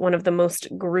considered one of the most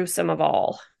gruesome of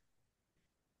all.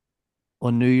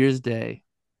 On New Year's Day,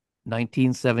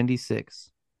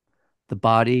 1976, the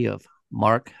body of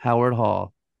Mark Howard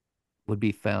Hall would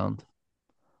be found.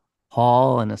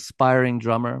 Hall, an aspiring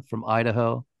drummer from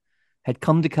Idaho, had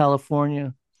come to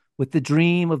California with the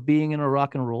dream of being in a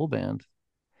rock and roll band.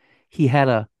 He had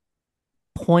a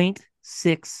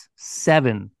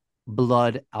 0.67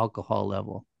 blood alcohol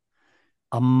level,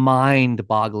 a mind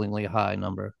bogglingly high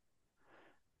number.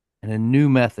 And a new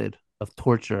method of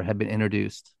torture had been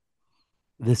introduced,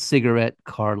 the cigarette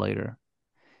car lighter.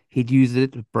 He'd use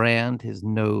it to brand his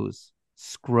nose,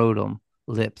 scrotum,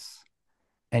 lips,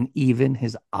 and even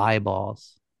his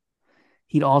eyeballs.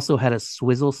 He'd also had a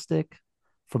swizzle stick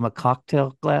from a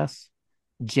cocktail glass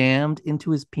jammed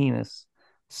into his penis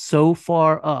so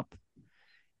far up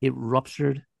it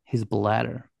ruptured his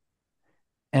bladder.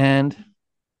 And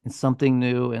in something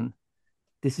new, and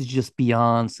this is just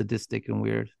beyond sadistic and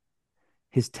weird,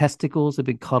 his testicles had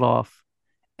been cut off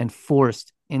and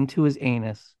forced into his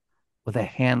anus with a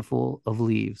handful of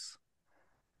leaves.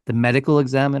 The medical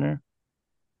examiner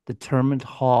determined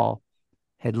Hall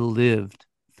had lived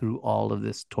through all of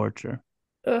this torture.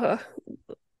 Ugh,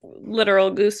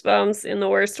 literal goosebumps in the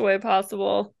worst way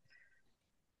possible.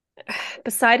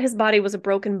 Beside his body was a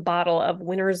broken bottle of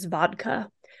Winter's vodka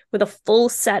with a full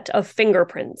set of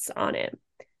fingerprints on it.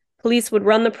 Police would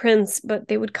run the prints, but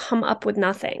they would come up with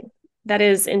nothing. That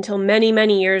is, until many,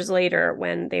 many years later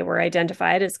when they were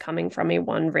identified as coming from a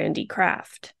one Randy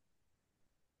Kraft.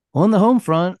 On the home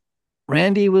front,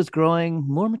 Randy was growing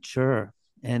more mature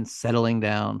and settling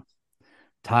down.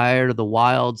 Tired of the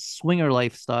wild swinger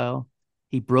lifestyle,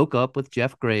 he broke up with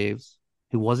Jeff Graves,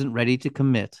 who wasn't ready to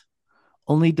commit,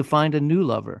 only to find a new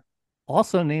lover,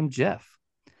 also named Jeff.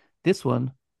 This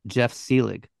one, Jeff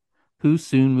Seelig, who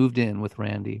soon moved in with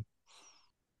Randy.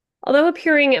 Although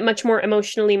appearing much more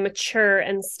emotionally mature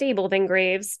and stable than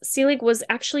Graves, Seelig was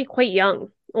actually quite young,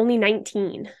 only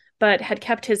 19, but had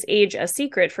kept his age a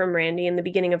secret from Randy in the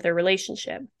beginning of their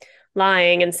relationship,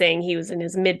 lying and saying he was in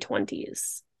his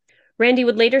mid-20s. Randy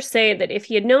would later say that if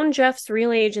he had known Jeff's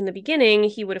real age in the beginning,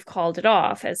 he would have called it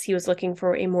off, as he was looking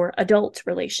for a more adult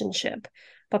relationship.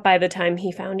 But by the time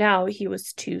he found out, he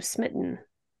was too smitten.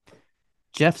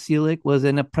 Jeff Seelig was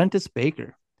an apprentice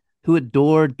baker who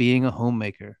adored being a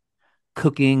homemaker,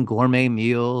 cooking gourmet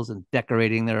meals and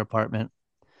decorating their apartment.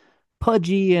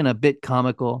 Pudgy and a bit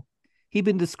comical, he'd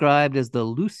been described as the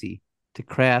Lucy to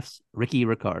Kraft's Ricky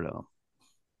Ricardo.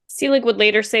 Seelig would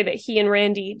later say that he and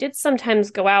Randy did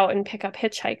sometimes go out and pick up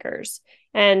hitchhikers,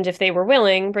 and if they were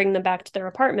willing, bring them back to their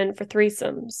apartment for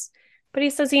threesomes. But he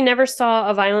says he never saw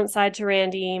a violent side to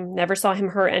Randy, never saw him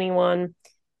hurt anyone,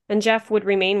 and Jeff would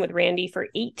remain with Randy for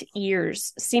 8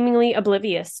 years, seemingly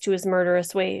oblivious to his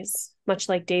murderous ways, much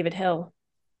like David Hill.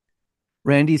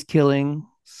 Randy's killing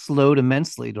slowed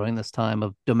immensely during this time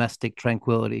of domestic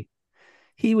tranquility.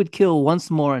 He would kill once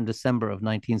more in December of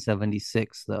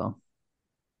 1976, though.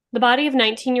 The body of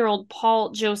 19-year-old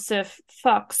Paul Joseph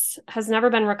Fuchs has never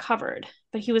been recovered,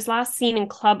 but he was last seen in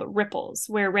Club Ripples,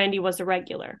 where Randy was a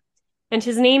regular. And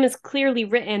his name is clearly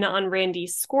written on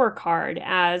Randy's scorecard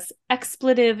as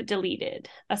expletive deleted,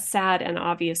 a sad and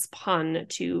obvious pun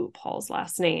to Paul's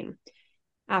last name.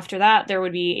 After that, there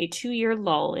would be a 2-year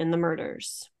lull in the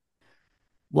murders.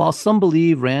 While some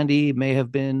believe Randy may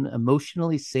have been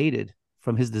emotionally sated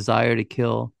from his desire to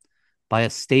kill by a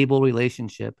stable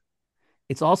relationship,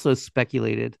 it's also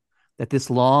speculated that this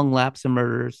long lapse in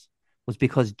murders was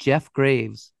because Jeff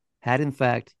Graves had, in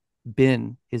fact,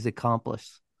 been his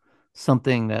accomplice,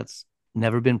 something that's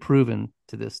never been proven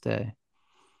to this day.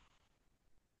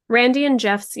 Randy and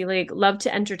Jeff Seelig loved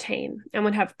to entertain and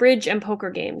would have bridge and poker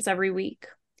games every week.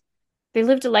 They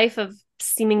lived a life of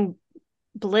seeming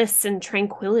bliss and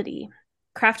tranquility.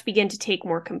 Kraft began to take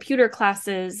more computer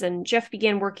classes, and Jeff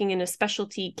began working in a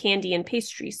specialty candy and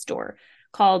pastry store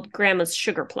called Grandma's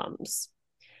Sugar Plums.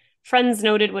 Friends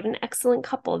noted what an excellent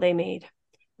couple they made.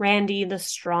 Randy, the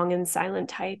strong and silent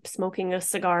type, smoking a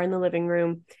cigar in the living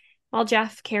room, while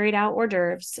Jeff carried out hors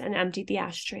d'oeuvres and emptied the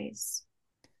ashtrays.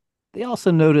 They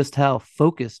also noticed how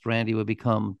focused Randy would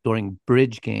become during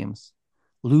bridge games,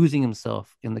 losing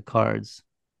himself in the cards.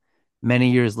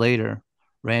 Many years later,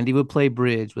 Randy would play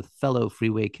bridge with fellow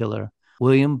Freeway killer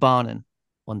William Bonin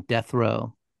on death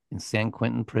row in San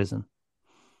Quentin prison.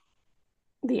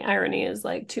 The irony is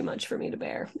like too much for me to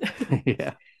bear.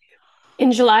 Yeah.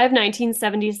 In July of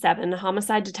 1977,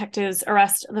 homicide detectives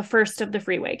arrest the first of the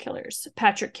Freeway killers,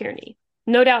 Patrick Kearney,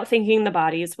 no doubt thinking the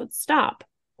bodies would stop,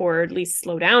 or at least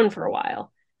slow down for a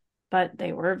while. But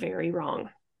they were very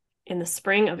wrong. In the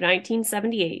spring of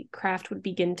 1978, Kraft would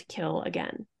begin to kill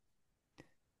again.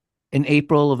 In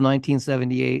April of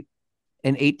 1978,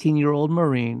 an 18-year-old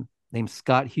Marine named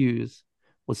Scott Hughes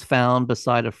was found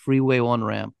beside a freeway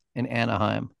on-ramp in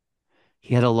Anaheim.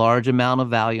 He had a large amount of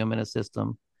Valium in his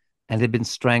system and had been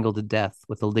strangled to death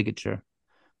with a ligature,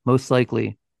 most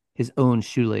likely his own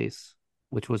shoelace,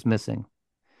 which was missing.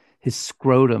 His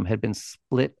scrotum had been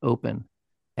split open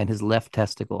and his left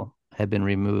testicle had been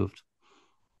removed.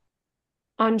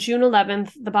 On June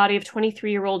 11th, the body of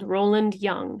 23-year-old Roland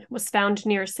Young was found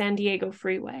near San Diego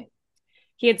Freeway.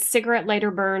 He had cigarette lighter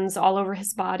burns all over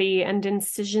his body and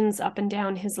incisions up and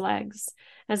down his legs,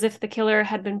 as if the killer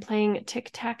had been playing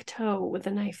tic-tac-toe with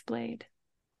a knife blade.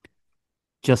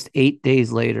 Just 8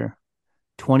 days later,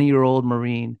 20-year-old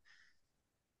Marine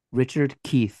Richard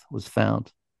Keith was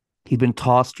found. He'd been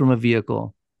tossed from a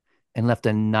vehicle and left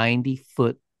a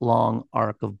 90-foot-long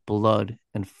arc of blood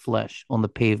and flesh on the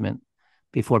pavement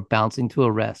before bouncing to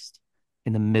a rest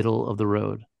in the middle of the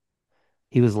road.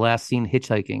 He was last seen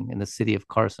hitchhiking in the city of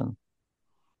Carson.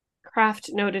 Kraft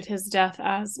noted his death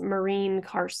as Marine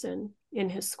Carson in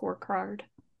his scorecard.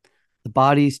 The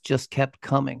bodies just kept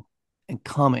coming and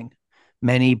coming.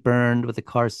 Many burned with a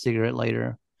car's cigarette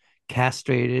lighter,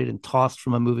 castrated and tossed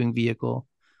from a moving vehicle,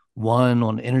 one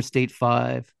on Interstate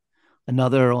 5,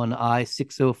 another on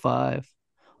I-605,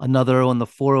 another on the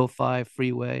 405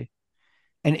 freeway.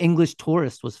 An English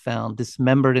tourist was found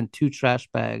dismembered in 2 trash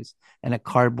bags and a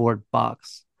cardboard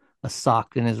box, a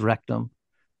sock in his rectum,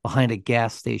 behind a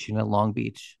gas station in Long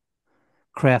Beach.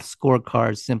 Kraft's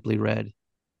scorecard simply read,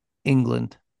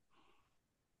 England.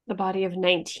 The body of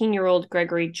 19-year-old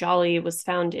Gregory Jolly was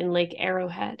found in Lake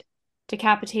Arrowhead,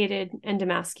 decapitated and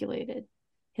emasculated.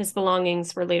 His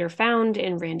belongings were later found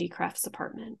in Randy Kraft's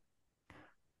apartment.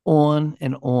 On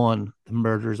and on the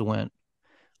murders went.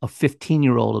 A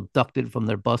 15-year-old abducted from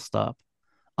their bus stop.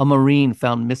 A Marine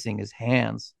found missing his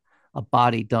hands. A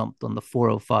body dumped on the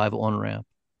 405 on-ramp.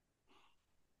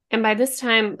 And by this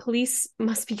time, police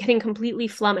must be getting completely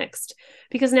flummoxed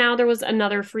because now there was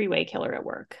another Freeway killer at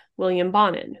work, William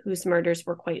Bonin, whose murders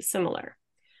were quite similar.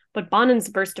 But Bonin's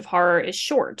burst of horror is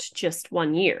short, just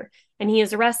 1 year, and he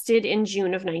is arrested in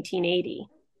June of 1980.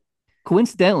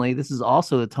 Coincidentally, this is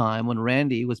also the time when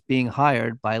Randy was being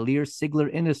hired by Lear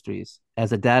Sigler Industries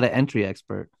as a data entry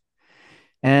expert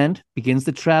and begins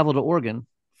to travel to Oregon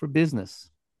for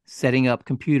business, setting up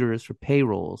computers for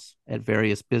payrolls at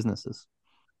various businesses.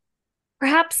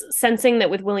 Perhaps sensing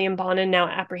that with William Bonin now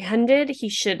apprehended, he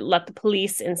should let the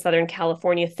police in Southern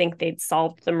California think they'd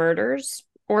solved the murders,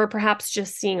 or perhaps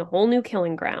just seeing a whole new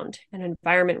killing ground, an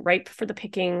environment ripe for the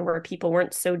picking where people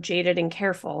weren't so jaded and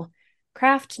careful,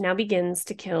 Kraft now begins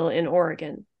to kill in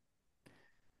Oregon.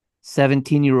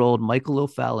 17-year-old Michael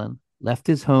O'Fallon left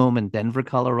his home in Denver,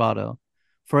 Colorado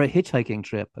for a hitchhiking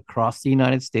trip across the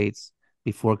United States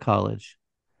before college.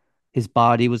 His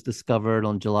body was discovered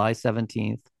on July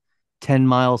 17th, 10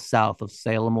 miles south of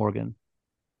Salem, Oregon,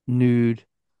 nude,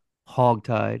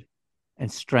 hogtied,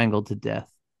 and strangled to death.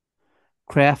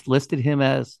 Kraft listed him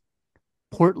as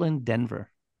Portland,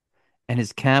 Denver, and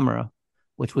his camera,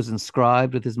 which was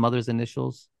inscribed with his mother's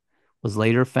initials, was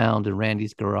later found in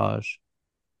Randy's garage.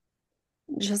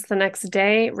 Just the next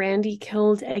day, Randy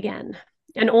killed again.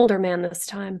 An older man this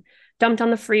time, dumped on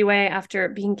the freeway after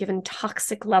being given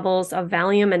toxic levels of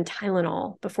Valium and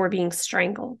Tylenol before being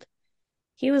strangled.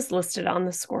 He was listed on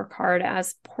the scorecard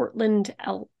as Portland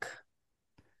Elk.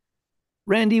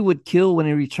 Randy would kill when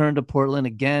he returned to Portland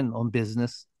again on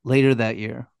business later that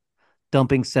year,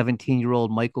 dumping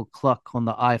 17-year-old Michael Cluck on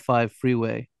the I-5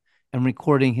 freeway and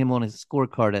recording him on his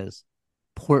scorecard as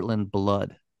Portland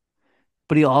Blood.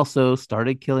 But he also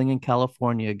started killing in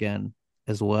California again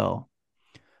as well.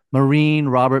 Marine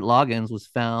Robert Loggins was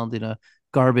found in a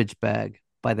garbage bag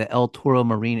by the El Toro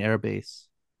Marine Air Base.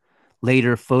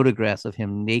 Later, photographs of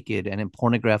him naked and in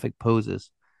pornographic poses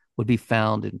would be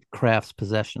found in Kraft's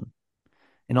possession.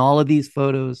 In all of these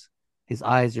photos, his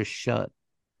eyes are shut,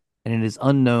 and it is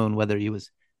unknown whether he was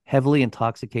heavily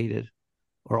intoxicated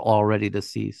or already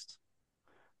deceased.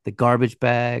 The garbage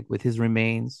bag with his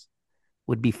remains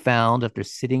would be found after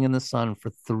sitting in the sun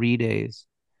for 3 days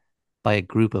by a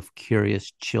group of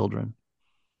curious children.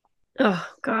 Oh,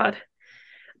 God.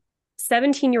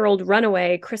 17-year-old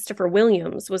runaway Christopher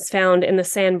Williams was found in the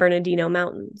San Bernardino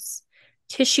Mountains.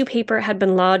 Tissue paper had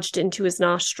been lodged into his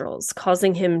nostrils,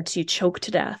 causing him to choke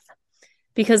to death.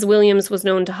 Because Williams was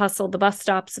known to hustle the bus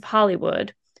stops of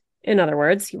Hollywood, in other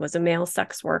words, he was a male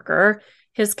sex worker,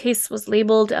 his case was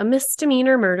labeled a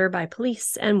misdemeanor murder by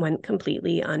police and went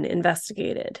completely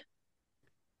uninvestigated.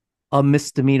 A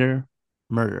misdemeanor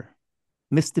murder.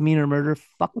 Misdemeanor murder,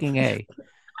 fucking A.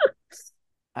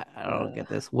 I don't get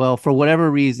this. Well, for whatever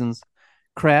reasons,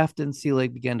 Kraft and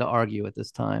Selig began to argue at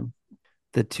this time.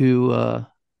 The two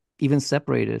even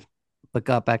separated, but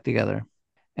got back together.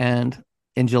 And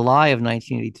in July of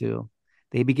 1982,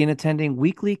 they began attending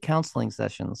weekly counseling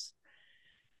sessions.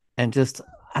 And just,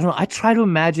 I don't know, I try to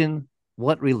imagine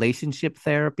what relationship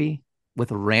therapy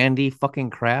with Randy fucking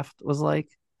Kraft was like.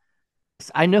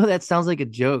 I know that sounds like a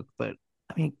joke, but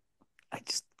I mean, I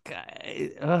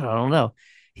don't know.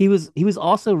 He was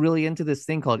also really into this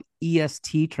thing called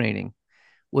EST training,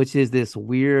 which is this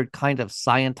weird kind of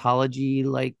Scientology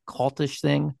like cultish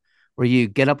thing where you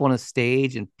get up on a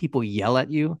stage and people yell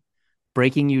at you,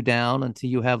 breaking you down until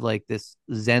you have like this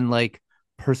Zen like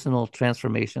personal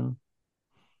transformation.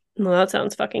 Well, that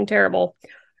sounds fucking terrible.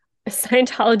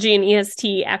 Scientology and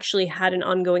EST actually had an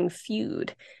ongoing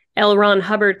feud. L. Ron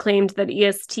Hubbard claimed that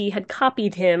EST had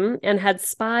copied him and had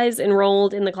spies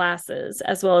enrolled in the classes,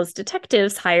 as well as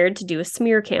detectives hired to do a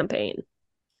smear campaign.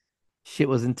 Shit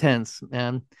was intense,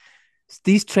 man.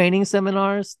 These training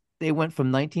seminars, they went from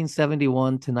 1971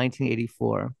 to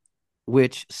 1984,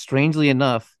 which strangely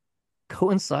enough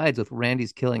coincides with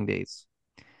Randy's killing dates.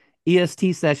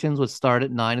 EST sessions would start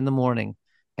at 9 in the morning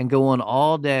and go on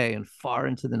all day and far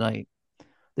into the night.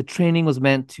 The training was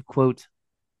meant to, quote,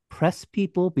 press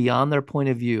people beyond their point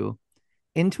of view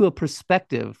into a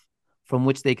perspective from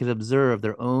which they could observe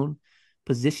their own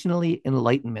positionally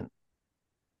enlightenment.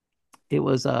 It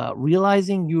was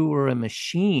realizing you were a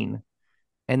machine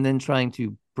and then trying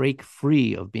to break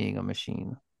free of being a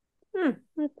machine.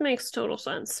 It makes total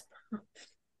sense.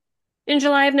 In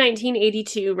July of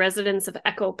 1982, residents of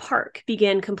Echo Park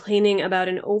began complaining about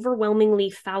an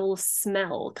overwhelmingly foul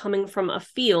smell coming from a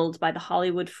field by the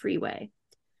Hollywood Freeway.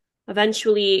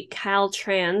 Eventually,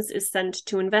 Caltrans is sent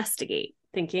to investigate,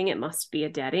 thinking it must be a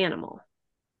dead animal.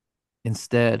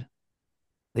 Instead,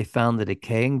 they found the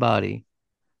decaying body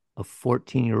of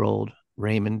 14-year-old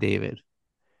Raymond David,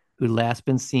 who'd last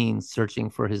been seen searching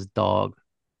for his dog.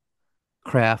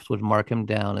 Kraft would mark him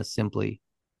down as simply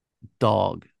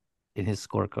dog in his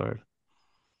scorecard.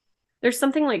 There's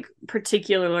something like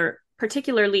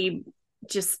particularly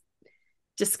just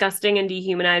disgusting and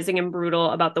dehumanizing and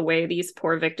brutal about the way these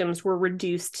poor victims were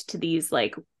reduced to these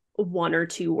like one or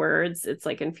two words. It's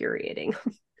like infuriating.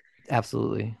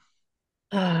 Absolutely.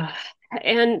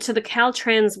 And to the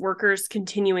Caltrans workers'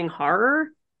 continuing horror,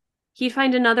 he'd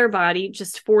find another body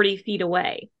just 40 feet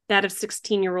away. that of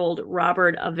 16-year-old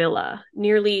Robert Avila,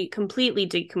 nearly completely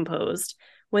decomposed,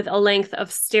 with a length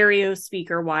of stereo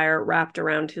speaker wire wrapped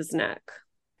around his neck.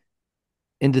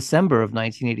 In December of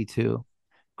 1982,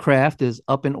 Kraft is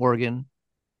up in Oregon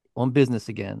on business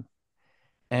again,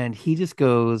 and he just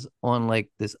goes on like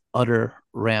this utter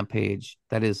rampage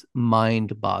that is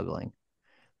mind-boggling.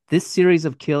 This series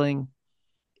of killing,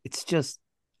 it's just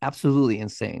absolutely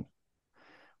insane.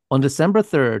 On December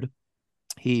 3rd,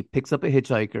 he picks up a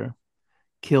hitchhiker,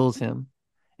 kills him,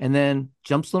 and then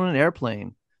jumps on an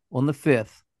airplane on the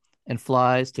 5th and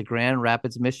flies to Grand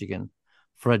Rapids, Michigan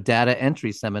for a data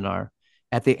entry seminar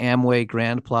at the Amway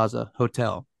Grand Plaza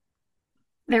Hotel.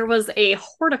 There was a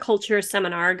horticulture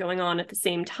seminar going on at the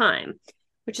same time,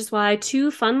 which is why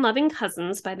two fun-loving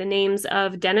cousins by the names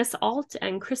of Dennis Alt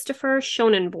and Christopher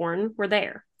Schonenborn were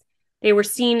there. They were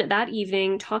seen that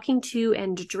evening talking to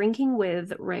and drinking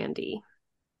with Randy.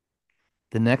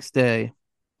 The next day,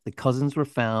 the cousins were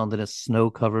found in a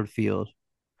snow-covered field.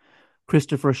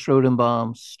 Christopher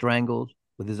Schrodenbaum strangled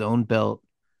with his own belt,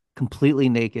 completely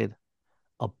naked,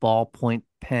 a ballpoint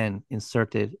pen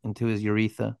inserted into his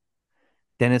urethra.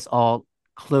 Dennis Alt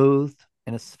clothed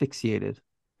and asphyxiated.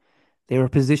 They were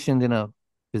positioned in a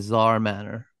bizarre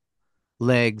manner,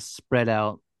 legs spread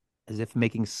out as if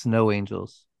making snow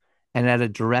angels, and at a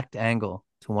direct angle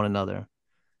to one another,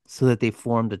 so that they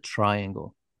formed a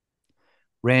triangle.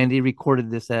 Randy recorded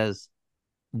this as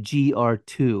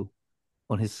GR2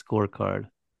 on his scorecard,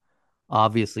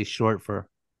 obviously short for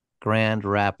Grand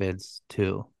Rapids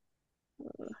 2.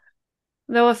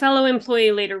 Though a fellow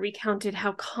employee later recounted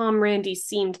how calm Randy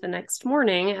seemed the next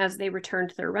morning as they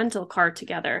returned their rental car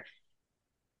together,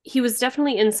 he was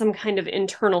definitely in some kind of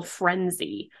internal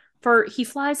frenzy, for he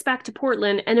flies back to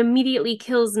Portland and immediately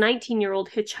kills 19-year-old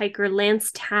hitchhiker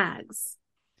Lance Taggs.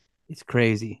 It's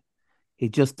crazy.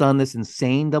 He'd just done this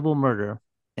insane double murder,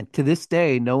 and to this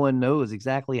day, no one knows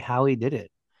exactly how he did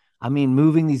it. I mean,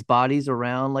 moving these bodies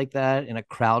around like that in a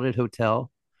crowded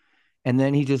hotel, and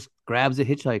then he just grabs a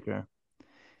hitchhiker.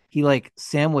 He like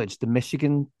sandwiched the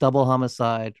Michigan double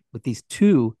homicide with these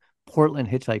two Portland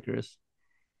hitchhikers.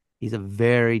 He's a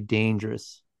very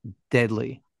dangerous,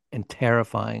 deadly, and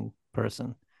terrifying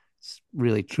person. It's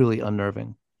really, truly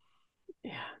unnerving.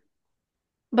 Yeah.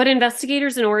 But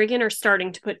investigators in Oregon are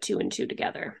starting to put two and two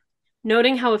together.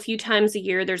 Noting how a few times a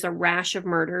year there's a rash of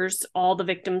murders, all the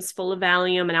victims full of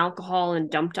Valium and alcohol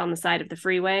and dumped on the side of the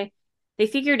freeway, they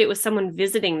figured it was someone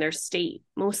visiting their state,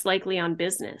 most likely on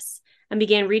business, and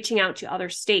began reaching out to other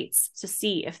states to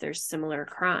see if there's similar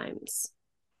crimes.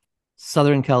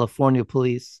 Southern California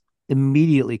police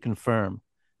immediately confirm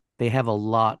they have a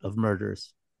lot of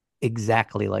murders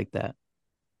exactly like that.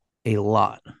 A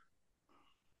lot.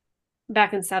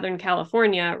 Back in Southern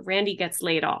California, Randy gets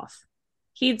laid off.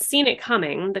 He'd seen it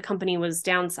coming. The company was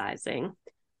downsizing.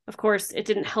 Of course, it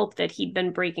didn't help that he'd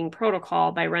been breaking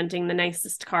protocol by renting the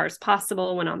nicest cars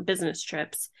possible when on business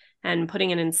trips and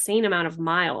putting an insane amount of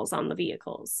miles on the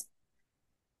vehicles.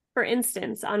 For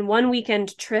instance, on one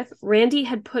weekend trip, Randy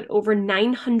had put over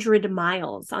 900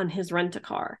 miles on his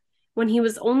rent-a-car when he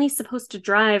was only supposed to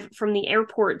drive from the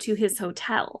airport to his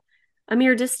hotel, a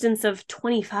mere distance of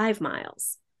 25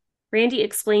 miles. Randy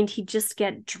explained he'd just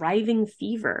get driving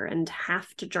fever and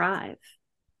have to drive.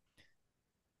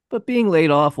 But being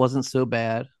laid off wasn't so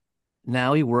bad.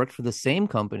 Now he worked for the same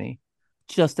company,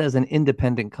 just as an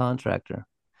independent contractor.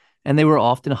 And they were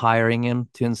often hiring him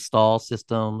to install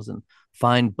systems and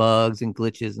find bugs and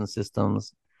glitches in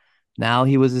systems. Now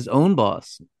he was his own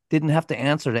boss, didn't have to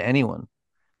answer to anyone,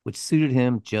 which suited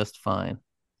him just fine.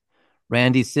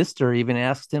 Randy's sister even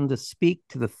asked him to speak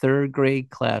to the third grade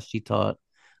class she taught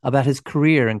about his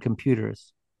career in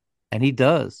computers. And he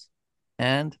does.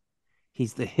 And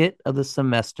he's the hit of the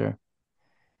semester.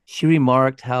 She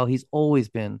remarked how he's always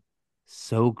been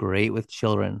so great with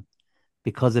children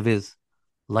because of his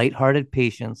lighthearted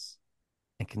patience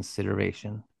and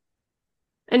consideration.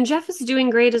 And Jeff is doing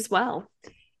great as well.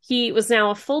 He was now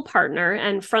a full partner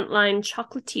and frontline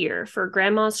chocolatier for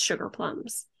Grandma's Sugar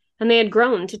Plums. And they had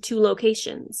grown to two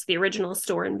locations, the original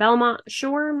store in Belmont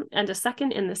Shore and a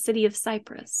second in the city of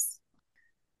Cypress.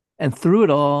 And through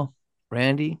it all,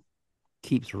 Randy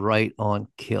keeps right on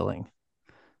killing.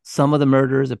 Some of the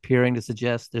murders appearing to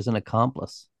suggest there's an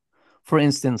accomplice. For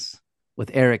instance, with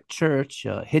Eric Church,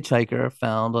 a hitchhiker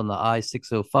found on the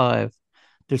I-605,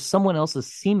 there's someone else's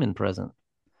semen present.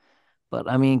 But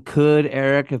I mean, could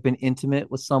Eric have been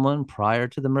intimate with someone prior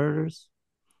to the murders?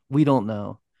 We don't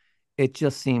know. It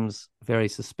just seems very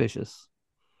suspicious.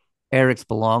 Eric's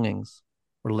belongings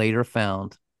were later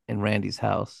found in Randy's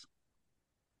house.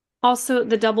 Also,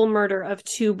 the double murder of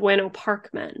two Bueno Park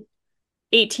men.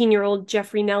 18-year-old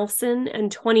Jeffrey Nelson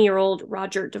and 20-year-old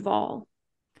Roger Duvall.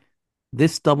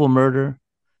 This double murder,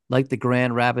 like the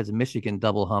Grand Rapids, Michigan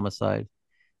double homicide,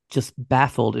 just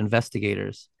baffled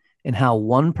investigators in how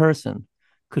one person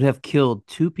could have killed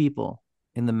two people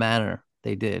in the manner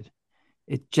they did.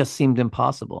 It just seemed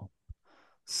impossible.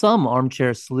 Some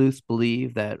armchair sleuths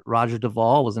believe that Roger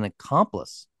Duvall was an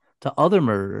accomplice to other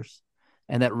murders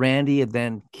and that Randy had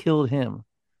then killed him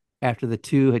after the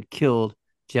two had killed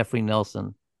Jeffrey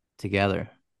Nelson together.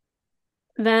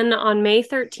 Then on May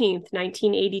 13th,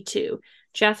 1982,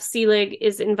 Jeff Seelig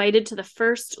is invited to the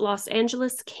first Los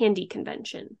Angeles Candy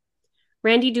Convention.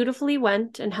 Randy dutifully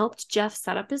went and helped Jeff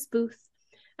set up his booth.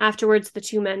 Afterwards, the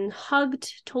two men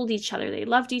hugged, told each other they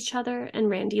loved each other, and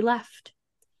Randy left.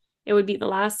 It would be the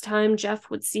last time Jeff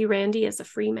would see Randy as a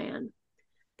free man.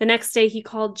 The next day, he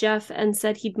called Jeff and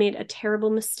said he'd made a terrible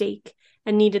mistake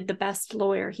and needed the best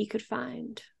lawyer he could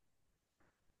find.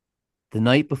 The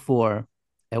night before,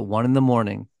 at 1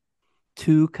 a.m,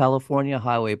 two California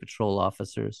Highway Patrol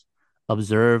officers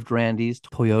observed Randy's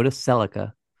Toyota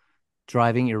Celica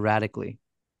driving erratically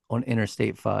on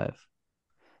Interstate 5.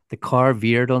 The car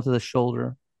veered onto the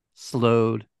shoulder,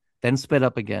 slowed, then sped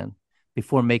up again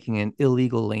before making an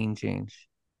illegal lane change.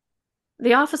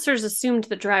 The officers assumed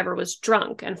the driver was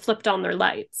drunk and flipped on their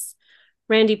lights.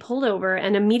 Randy pulled over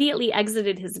and immediately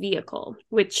exited his vehicle,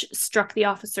 which struck the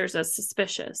officers as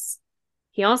suspicious.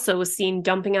 He also was seen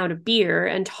dumping out a beer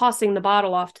and tossing the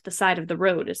bottle off to the side of the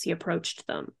road as he approached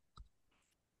them.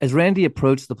 As Randy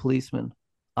approached the policeman,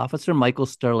 Officer Michael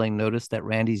Sterling noticed that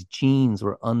Randy's jeans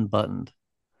were unbuttoned.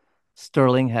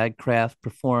 Sterling had Kraft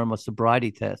perform a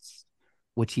sobriety test,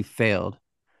 which he failed.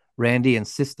 Randy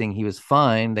insisting he was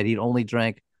fine, that he'd only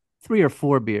drank 3 or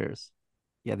 4 beers.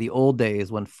 Yeah, the old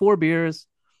days when 4 beers,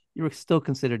 you were still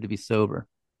considered to be sober.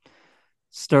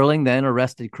 Sterling then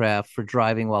arrested Kraft for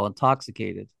driving while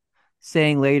intoxicated,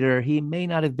 saying later he may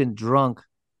not have been drunk,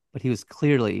 but he was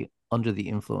clearly under the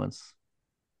influence.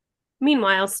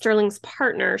 Meanwhile, Sterling's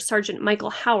partner, Sergeant Michael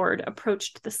Howard,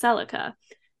 approached the Celica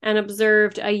and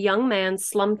observed a young man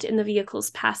slumped in the vehicle's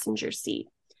passenger seat,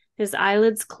 his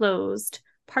eyelids closed,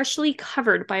 partially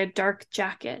covered by a dark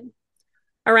jacket.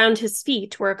 Around his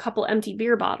feet were a couple empty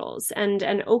beer bottles and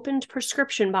an opened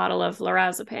prescription bottle of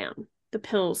lorazepam, the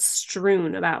pills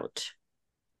strewn about.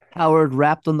 Howard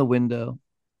rapped on the window,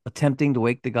 attempting to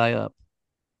wake the guy up,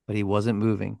 but he wasn't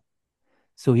moving.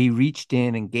 So he reached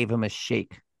in and gave him a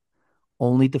shake,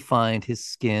 only to find his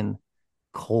skin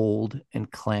cold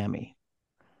and clammy.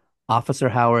 Officer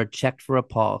Howard checked for a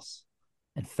pulse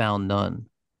and found none,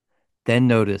 then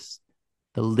noticed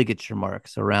the ligature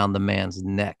marks around the man's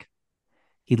neck.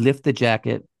 He lifted the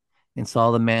jacket and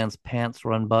saw the man's pants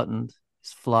were unbuttoned,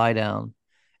 his fly down,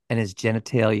 and his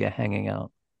genitalia hanging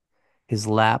out. His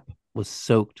lap was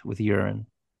soaked with urine.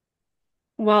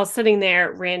 While sitting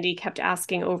there, Randy kept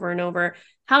asking over and over,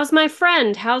 "How's my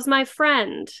friend? How's my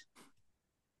friend?"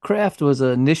 Kraft was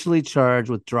initially charged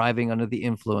with driving under the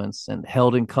influence and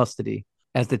held in custody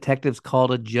as detectives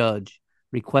called a judge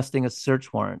requesting a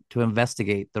search warrant to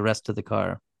investigate the rest of the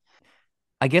car.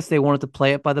 I guess they wanted to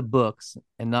play it by the books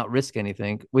and not risk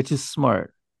anything, which is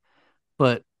smart.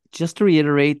 But just to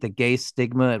reiterate the gay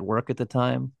stigma at work at the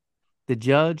time, the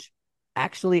judge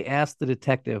actually asked the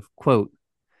detective, quote,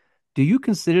 "Do you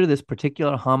consider this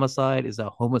particular homicide is a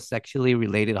homosexually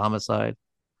related homicide?"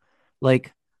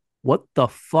 Like, what the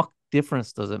fuck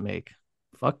difference does it make?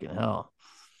 Fucking hell.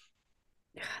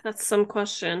 That's some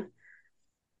question.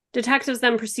 Detectives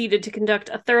then proceeded to conduct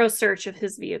a thorough search of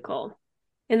his vehicle.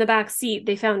 In the back seat,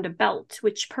 they found a belt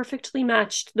which perfectly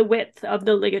matched the width of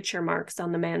the ligature marks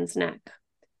on the man's neck.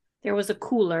 There was a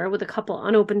cooler with a couple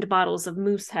unopened bottles of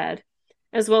Moosehead,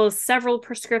 as well as several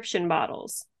prescription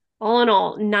bottles. All in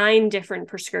all, 9 different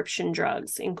prescription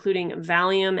drugs, including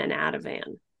Valium and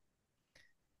Ativan.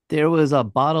 There was a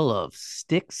bottle of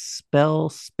stick spell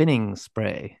spinning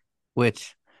spray,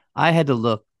 which I had to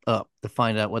look up to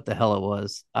find out what the hell it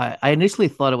was. I initially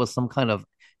thought it was some kind of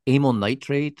amyl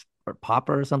nitrate or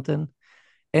popper or something.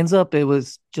 Ends up it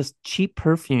was just cheap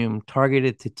perfume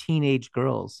targeted to teenage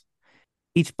girls.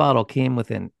 Each bottle came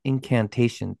with an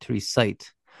incantation to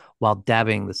recite while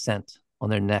dabbing the scent on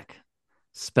their neck.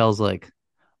 Spells like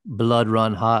blood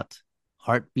run hot,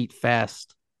 heart beat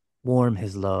fast, warm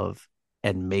his love,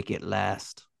 and make it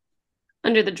last.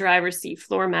 Under the driver's seat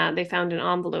floor mat, they found an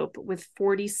envelope with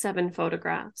 47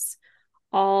 photographs,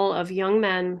 all of young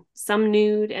men, some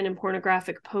nude and in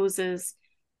pornographic poses,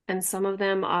 and some of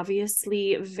them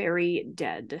obviously very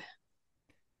dead.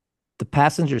 The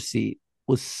passenger seat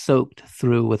was soaked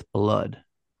through with blood,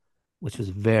 which was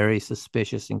very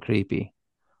suspicious and creepy.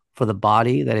 For the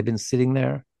body that had been sitting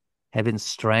there, had been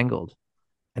strangled,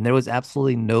 and there was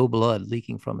absolutely no blood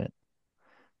leaking from it.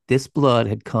 This blood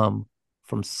had come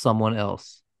from someone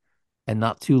else, and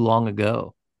not too long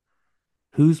ago.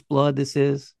 Whose blood this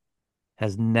is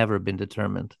has never been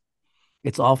determined.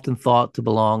 It's often thought to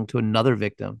belong to another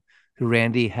victim who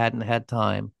Randy hadn't had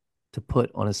time to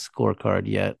put on his scorecard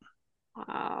yet.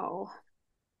 Wow.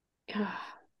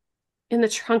 In the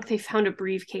trunk, they found a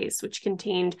briefcase which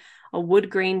contained a wood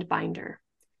grained binder.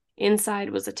 Inside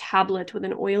was a tablet with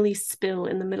an oily spill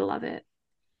in the middle of it.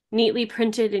 Neatly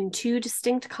printed in two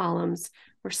distinct columns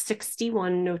were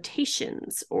 61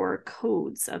 notations or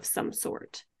codes of some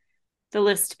sort. The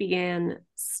list began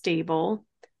stable,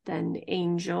 then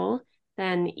angel,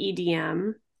 then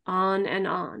EDM,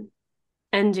 on,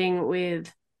 ending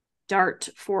with Dart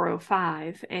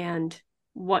 405 and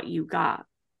what you got.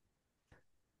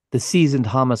 The seasoned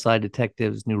homicide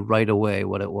detectives knew right away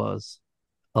what it was: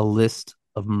 a list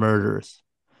of murders.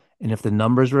 And if the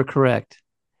numbers were correct,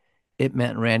 it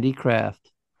meant Randy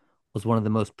Kraft was one of the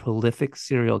most prolific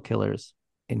serial killers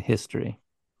in history.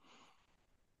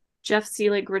 Jeff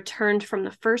Seelig returned from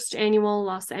the first annual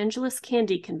Los Angeles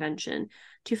Candy Convention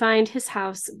to find his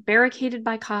house barricaded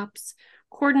by cops,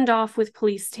 cordoned off with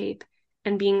police tape,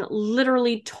 and being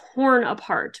literally torn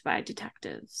apart by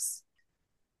detectives.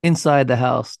 Inside the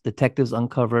house, detectives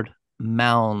uncovered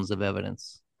mounds of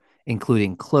evidence,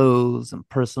 including clothes and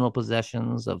personal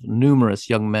possessions of numerous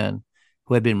young men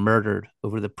who had been murdered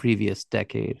over the previous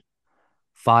decade.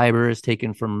 Fibers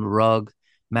taken from the rug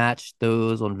matched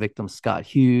those on victim Scott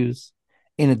Hughes.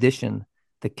 In addition,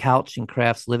 the couch in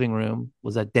Kraft's living room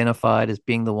was identified as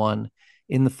being the one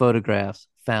in the photographs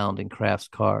found in Kraft's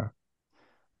car.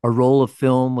 A roll of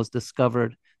film was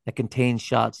discovered that contained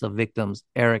shots of victims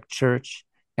Eric Church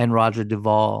and Roger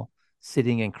Duvall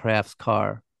sitting in Kraft's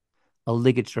car, a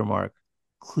ligature mark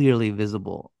clearly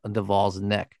visible on Duvall's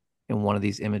neck in one of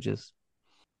these images.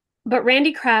 But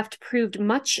Randy Kraft proved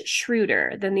much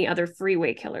shrewder than the other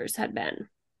Freeway killers had been.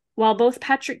 While both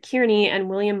Patrick Kearney and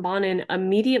William Bonin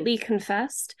immediately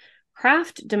confessed,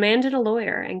 Kraft demanded a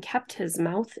lawyer and kept his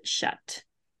mouth shut.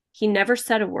 He never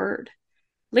said a word.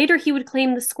 Later, he would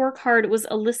claim the scorecard was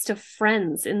a list of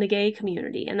friends in the gay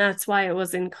community, and that's why it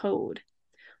was in code.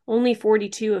 Only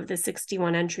 42 of the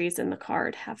 61 entries in the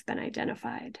card have been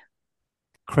identified.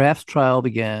 Kraft's trial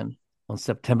began on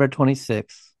September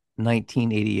 26,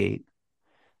 1988.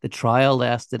 The trial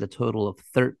lasted a total of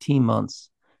 13 months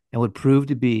and would prove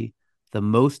to be the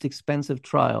most expensive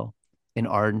trial in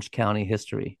Orange County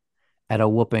history at a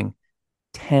whopping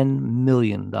 $10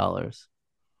 million.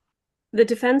 The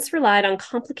defense relied on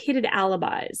complicated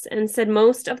alibis and said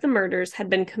most of the murders had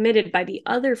been committed by the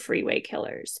other Freeway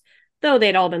killers, though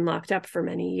they'd all been locked up for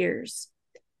many years.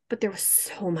 But there was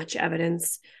so much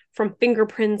evidence, from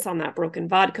fingerprints on that broken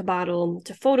vodka bottle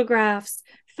to photographs,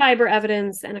 fiber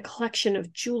evidence, and a collection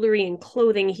of jewelry and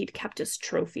clothing he'd kept as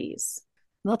trophies.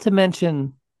 Not to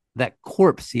mention that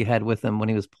corpse he had with him when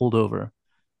he was pulled over.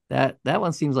 That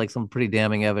one seems like some pretty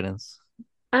damning evidence.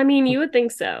 I mean, you would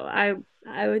think so.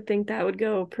 I would think that would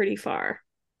go pretty far.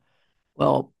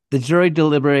 Well, the jury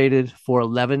deliberated for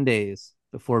 11 days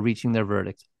before reaching their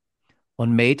verdict.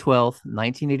 On May 12th,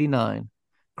 1989,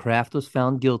 Kraft was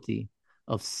found guilty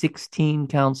of 16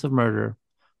 counts of murder,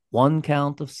 1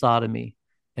 count of sodomy,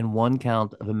 and 1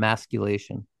 count of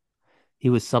emasculation.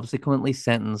 He was subsequently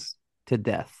sentenced to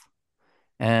death.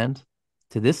 And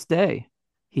to this day,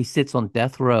 he sits on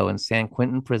death row in San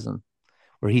Quentin prison,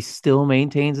 where he still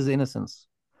maintains his innocence,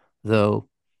 though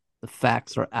the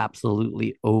facts are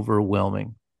absolutely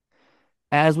overwhelming.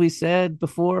 As we said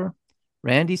before,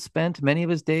 Randy spent many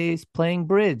of his days playing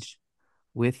bridge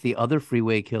with the other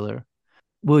Freeway killer,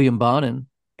 William Bonin,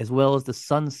 as well as the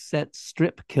Sunset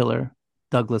Strip killer,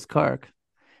 Douglas Kark,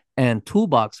 and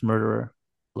toolbox murderer,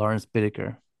 Lawrence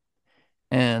Bittaker.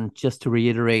 And just to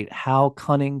reiterate how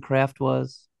cunning Kraft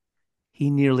was, he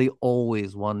nearly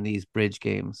always won these bridge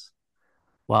games,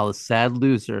 while the sad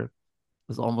loser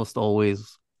was almost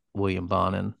always William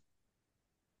Bonin.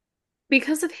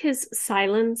 Because of his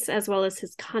silence as well as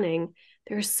his cunning,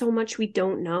 there is so much we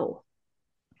don't know.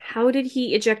 How did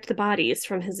he eject the bodies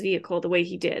from his vehicle the way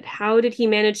he did? How did he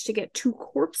manage to get two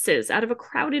corpses out of a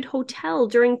crowded hotel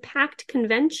during packed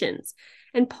conventions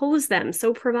and pose them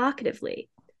so provocatively?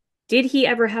 Did he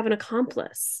ever have an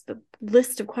accomplice? The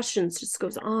list of questions just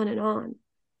goes on and on.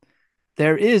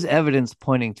 There is evidence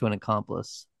pointing to an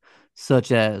accomplice,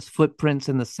 such as footprints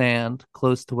in the sand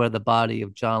close to where the body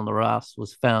of John LaRosse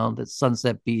was found at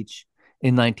Sunset Beach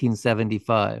in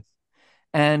 1975.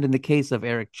 And in the case of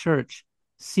Eric Church,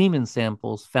 semen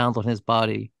samples found on his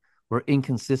body were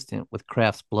inconsistent with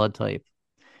Kraft's blood type.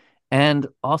 And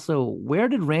also, where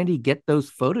did Randy get those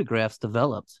photographs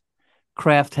developed?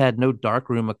 Kraft had no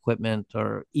darkroom equipment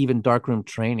or even darkroom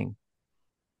training.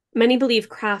 Many believe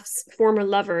Kraft's former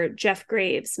lover, Jeff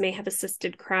Graves, may have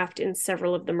assisted Kraft in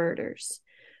several of the murders.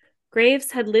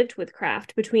 Graves had lived with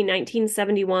Kraft between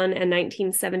 1971 and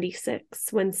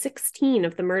 1976, when 16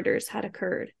 of the murders had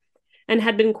occurred, and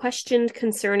had been questioned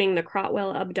concerning the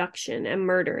Crotwell abduction and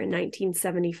murder in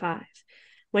 1975,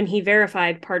 when he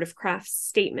verified part of Kraft's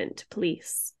statement to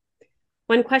police.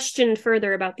 When questioned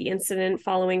further about the incident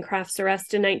following Kraft's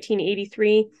arrest in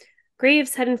 1983,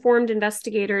 Graves had informed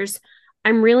investigators,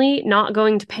 "I'm really not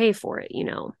going to pay for it, you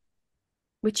know."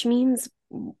 Which means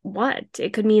what?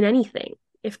 It could mean anything.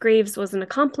 If Graves was an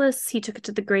accomplice, he took it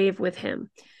to the grave with him,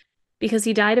 because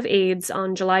he died of AIDS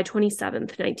on July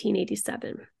 27th,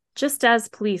 1987, just as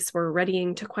police were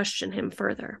readying to question him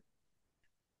further.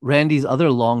 Randy's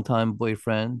other longtime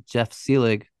boyfriend, Jeff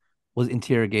Seelig, was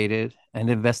interrogated and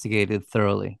investigated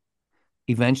thoroughly.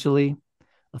 Eventually,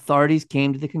 authorities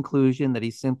came to the conclusion that he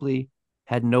simply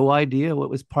had no idea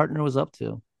what his partner was up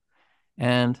to,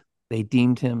 and they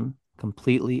deemed him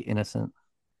completely innocent.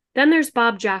 Then there's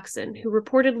Bob Jackson, who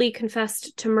reportedly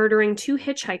confessed to murdering two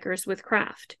hitchhikers with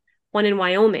Kraft, one in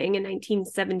Wyoming in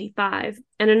 1975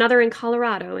 and another in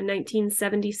Colorado in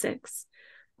 1976.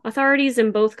 Authorities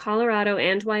in both Colorado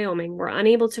and Wyoming were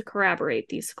unable to corroborate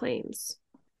these claims.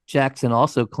 Jackson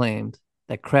also claimed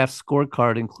that Kraft's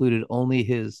scorecard included only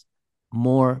his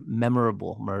more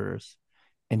memorable murders.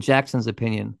 In Jackson's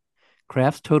opinion,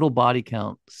 Kraft's total body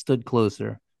count stood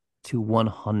closer to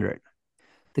 100.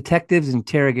 Detectives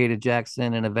interrogated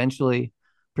Jackson and eventually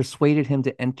persuaded him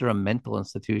to enter a mental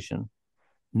institution.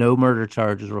 No murder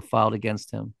charges were filed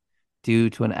against him due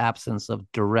to an absence of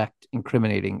direct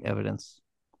incriminating evidence.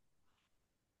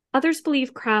 Others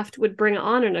believe Kraft would bring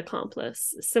on an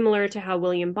accomplice, similar to how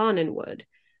William Bonin would,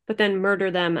 but then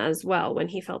murder them as well when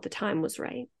he felt the time was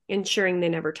right, ensuring they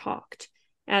never talked,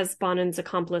 as Bonin's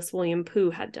accomplice William Pooh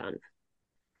had done.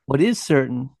 What is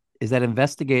certain is that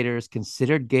investigators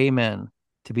considered gay men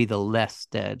to be the less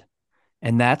dead,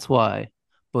 and that's why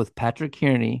both Patrick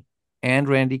Kearney and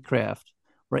Randy Kraft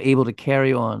were able to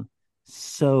carry on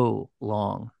so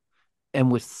long and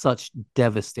with such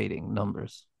devastating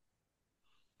numbers.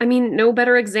 I mean, no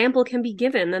better example can be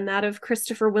given than that of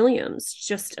Christopher Williams,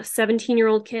 just a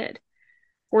 17-year-old kid,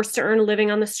 forced to earn a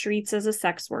living on the streets as a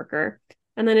sex worker,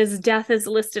 and then his death is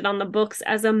listed on the books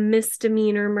as a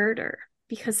misdemeanor murder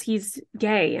because he's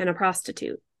gay and a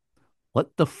prostitute. What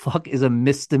the fuck is a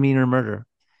misdemeanor murder?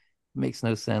 Makes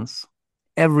no sense.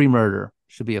 Every murder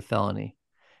should be a felony.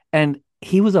 And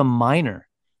he was a minor.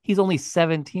 He's only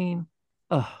 17.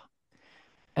 Ugh.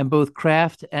 And both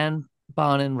Kraft and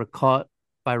Bonin were caught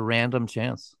by random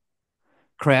chance.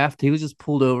 Kraft, he was just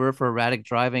pulled over for erratic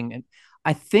driving. And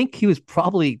I think he was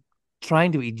probably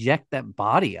trying to eject that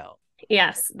body out.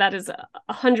 Yes, that is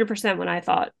 100% what I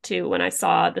thought too when I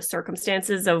saw the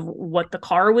circumstances of what the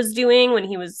car was doing when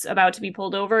he was about to be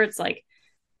pulled over. It's like,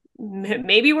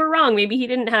 maybe we're wrong. Maybe he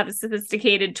didn't have a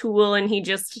sophisticated tool and he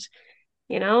just,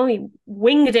 he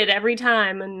winged it every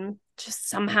time and just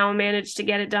somehow managed to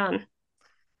get it done.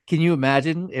 Can you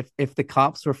imagine if the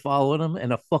cops were following him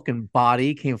and a fucking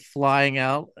body came flying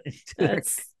out into their...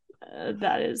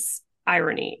 That is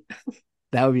irony.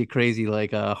 That would be crazy,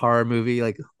 like a horror movie,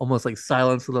 like almost like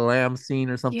Silence of the Lambs scene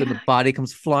or something. Yeah. The body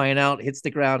comes flying out, hits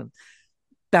the ground, and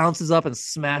bounces up and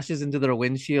smashes into their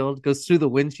windshield, goes through the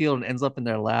windshield and ends up in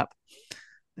their lap.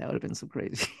 That would have been some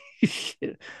crazy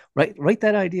shit. Write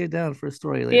that idea down for a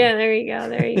story later. Yeah, there you go.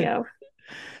 There you go.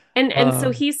 And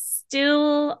so he's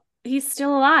still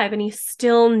alive and he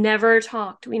still never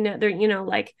talked. We know there,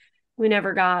 like we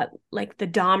never got like the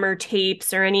Dahmer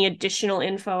tapes or any additional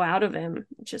info out of him,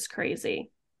 which is crazy.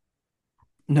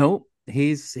 No,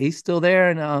 he's still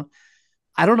there, and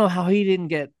I don't know how he didn't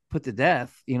get put to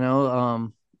death.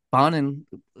 Bonin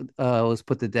was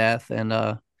put to death, and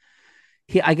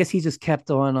I guess he just kept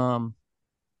on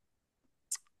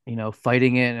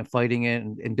fighting it and fighting it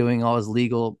and doing all his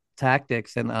legal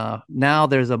tactics. And now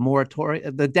there's a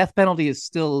moratorium. The death penalty is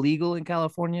still illegal in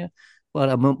California, but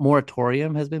a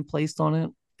moratorium has been placed on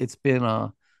it. It's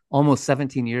been almost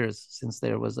 17 years since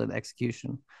there was an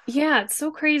execution. Yeah, it's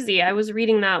so crazy. I was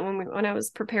reading that when I was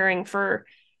preparing for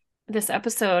this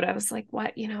episode. I was like,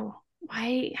 what,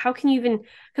 why, how can you even,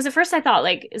 because at first I thought,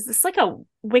 like, is this like a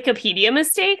Wikipedia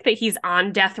mistake that he's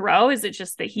on death row? Is it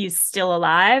just that he's still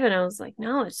alive? And I was like,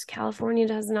 no, it's California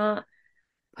does not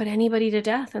put anybody to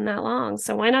death in that long.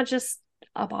 So why not just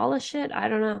abolish it? I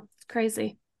don't know. It's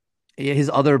crazy. Yeah,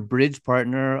 his other bridge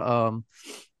partner,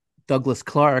 Douglas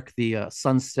Clark, the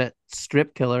Sunset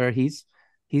Strip killer, he's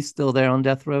He's still there on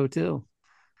death row too.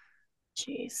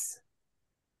 Jeez.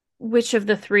 Which of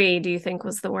the three do you think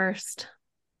was the worst?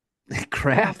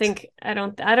 Kraft. I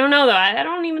don't know though. I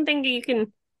don't even think you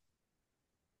can,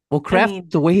 Well, I Kraft, mean,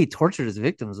 the way he tortured his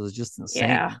victims was just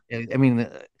yeah. insane. I mean,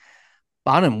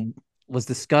 Bonham was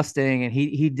disgusting, and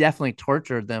he definitely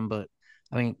tortured them. But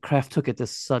I mean, Kraft took it to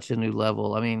such a new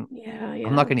level. I mean, Yeah,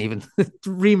 I'm not yeah. going to even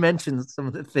re-mention some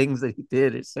of the things that he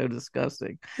did. It's so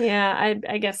disgusting. Yeah,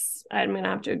 I guess I'm gonna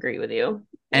have to agree with you.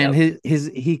 And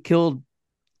Yep. he killed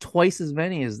twice as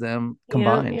many as them Yeah,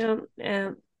 combined. yeah,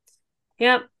 yeah.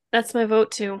 Yep. That's my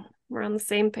vote too. We're on the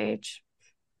same page.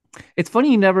 It's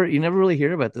funny you never really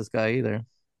hear about this guy either.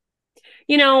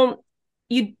 You know,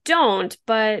 you don't,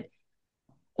 but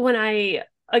when I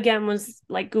again was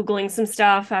like Googling some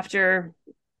stuff after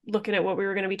looking at what we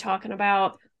were going to be talking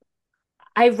about,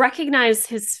 I recognize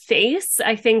his face,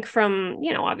 I think, from,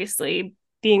 obviously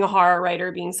being a horror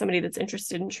writer, being somebody that's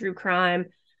interested in true crime.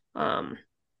 Um,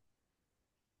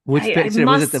 Which I picture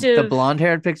was it? must The have, blonde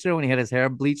haired picture when he had his hair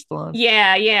bleached blonde?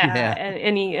 yeah, yeah. Yeah,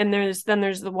 And there's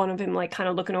the one of him like kind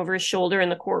of looking over his shoulder in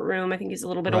the courtroom. I think he's a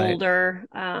little bit right. older.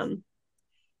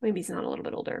 Maybe he's not a little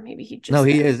bit older. Maybe he No, just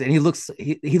he then. is, and he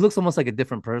looks almost like a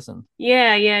different person.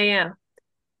 Yeah, yeah, yeah.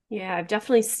 Yeah, I've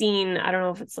definitely seen, I don't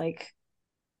know if it's like,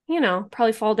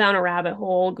 probably fall down a rabbit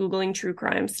hole Googling true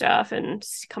crime stuff and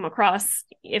come across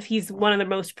if he's one of the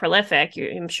most prolific,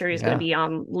 I'm sure he's going to Yeah. be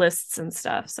on lists and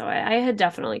stuff. So I had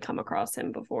definitely come across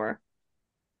him before.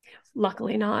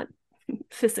 Luckily, not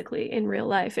physically in real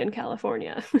life in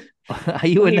California.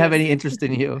 You Well, wouldn't he have was, any interest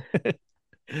in you.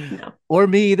 no. Or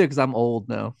me either, because I'm old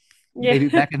now. Maybe Yeah.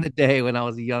 back in the day when I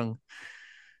was young.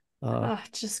 Uh, Oh,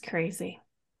 just crazy.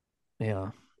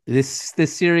 yeah. This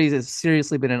series has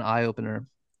seriously been an eye opener,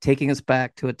 taking us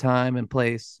back to a time and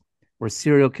place where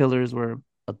serial killers were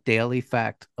a daily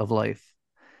fact of life.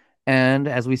 And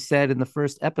as we said in the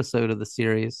first episode of the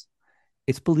series,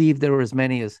 it's believed there were as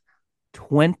many as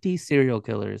 20 serial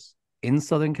killers in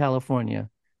Southern California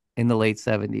in the late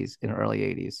 70s and early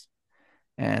 80s.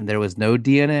 And there was no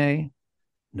DNA,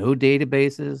 no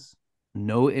databases,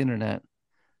 no internet,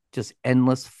 just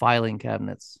endless filing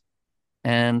cabinets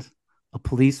and a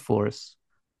police force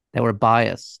that were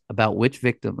biased about which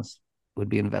victims would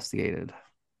be investigated.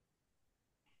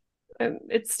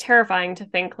 It's terrifying to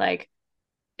think like,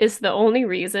 is the only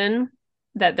reason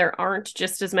that there aren't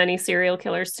just as many serial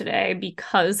killers today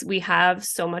because we have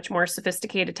so much more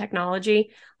sophisticated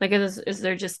technology? Like, is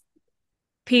there just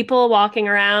people walking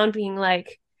around being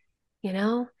like, you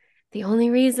know, the only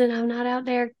reason I'm not out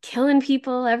there killing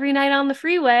people every night on the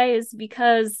freeway is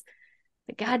because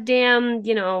the goddamn,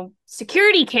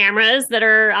 security cameras that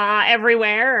are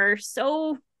everywhere are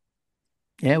so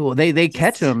Yeah, well, they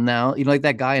catch just, them now. You know, like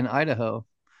that guy in Idaho.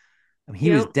 I mean,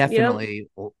 he was yep, yep, definitely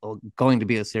going to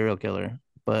be a serial killer,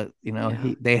 but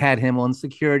yeah, they had him on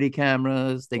security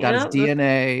cameras. They got his yep.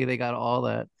 DNA. They got all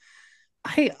that.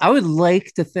 I would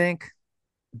like to think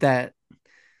that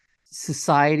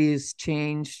society has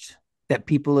changed, that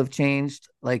people have changed.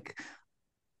 Like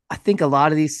I think a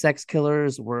lot of these sex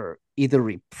killers were either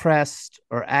repressed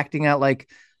or acting out. Like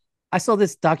I saw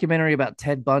this documentary about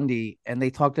Ted Bundy, and they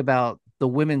talked about the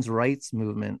women's rights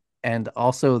movement and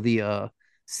also the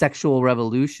sexual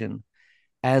revolution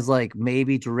as like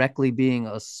maybe directly being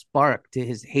a spark to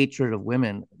his hatred of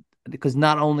women, because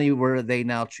not only were they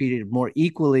now treated more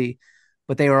equally,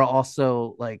 but they were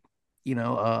also like,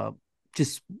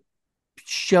 just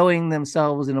showing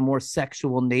themselves in a more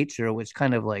sexual nature, which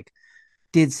kind of like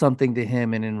did something to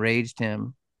him and enraged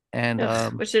him. And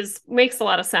Ugh, which is makes a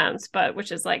lot of sense, but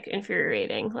which is like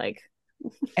infuriating. Like,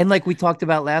 like we talked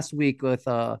about last week with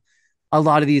a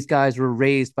lot of these guys were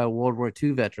raised by World War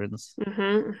II veterans.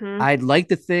 mm-hmm. I'd like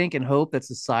to think and hope that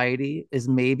society is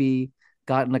maybe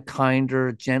gotten a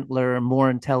kinder, gentler, more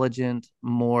intelligent,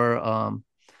 more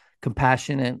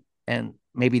compassionate, and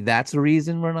maybe that's the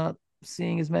reason we're not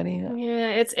seeing as many. Yeah,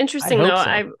 it's I'd interesting though. hope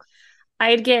so.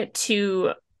 I'd get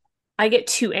too I get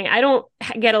too I don't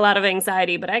get a lot of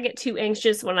anxiety, but I get too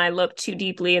anxious when I look too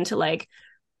deeply into like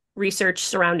research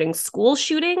surrounding school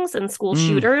shootings and school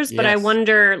shooters, but I Yes.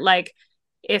 wonder like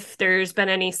if there's been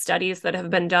any studies that have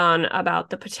been done about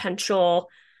the potential,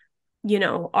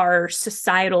 our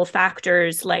societal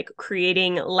factors like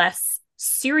creating less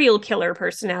serial killer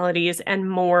personalities and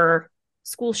more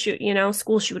school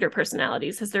shooter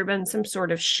personalities. Has there been some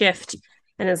sort of shift?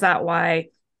 And is that why?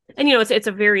 And it's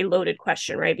a very loaded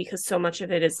question, right? Because so much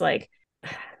of it is like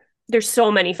there's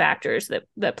so many factors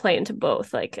that play into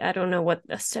both. Like I don't know what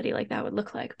a study like that would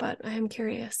look like, but I am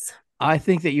curious. I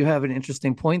think that you have an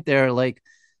interesting point there. Like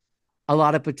a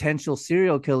lot of potential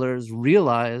serial killers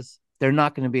realize they're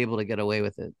not going to be able to get away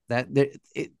with it.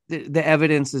 The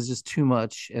evidence is just too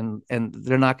much, and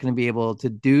they're not going to be able to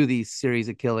do these series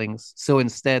of killings. So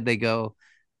instead, they go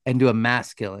and do a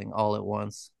mass killing all at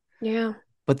once. Yeah.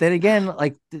 But then again,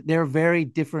 like they're very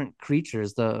different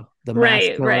creatures, the mass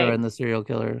Right, killer right. and the serial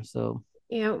killer. So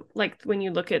You know, like when you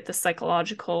look at the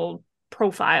psychological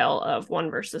profile of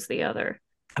one versus the other.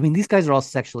 I mean, these guys are all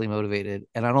sexually motivated,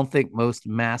 and I don't think most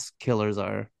mass killers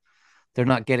are. They're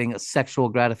not getting a sexual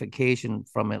gratification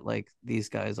from it like these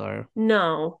guys are.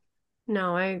 No,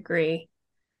 no, I agree.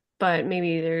 But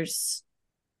maybe there's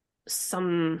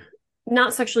some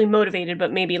not sexually motivated,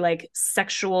 but maybe like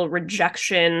sexual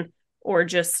rejection or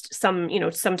just some,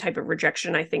 some type of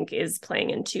rejection, I think is playing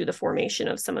into the formation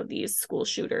of some of these school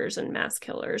shooters and mass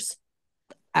killers.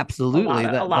 Absolutely,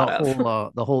 A that lot of.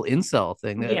 the whole incel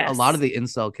thing. A lot of Yes. the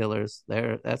incel killers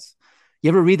there. That's you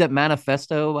ever read that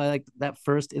manifesto by like that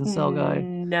first incel guy?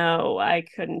 No, I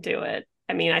couldn't do it.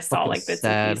 I mean, I saw Fucking like bits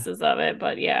and sad. pieces of it,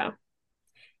 but yeah.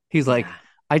 He's like, Yeah.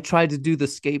 I tried to do the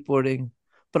skateboarding,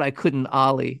 but I couldn't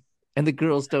ollie, and the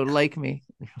girls don't like me.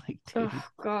 You're like, dude, Oh you're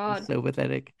God. so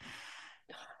pathetic.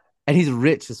 And he's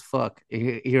rich as fuck.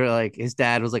 You're like, his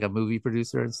dad was like a movie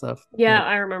producer and stuff. You're Yeah, like,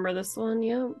 I remember this one.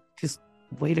 Yeah. just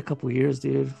wait a couple years,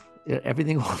 dude.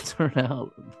 Everything will turn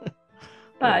out.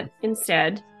 But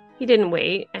instead, he didn't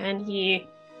wait and he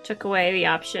took away the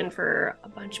option for a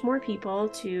bunch more people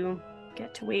to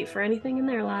get to wait for anything in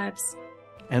their lives.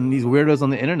 And these weirdos on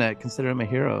the internet consider him a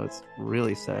hero. It's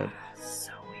really sad.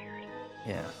 So weird.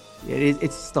 Yeah.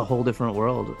 It's just a whole different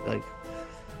world. Like,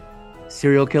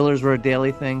 serial killers were a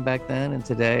daily thing back then, and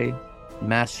today,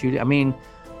 mass shooting. I mean,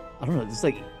 I don't know. It's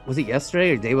like, was it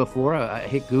yesterday or day before? I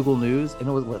hit Google News, and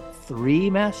it was, what, 3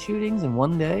 mass shootings in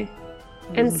one day?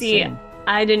 And see,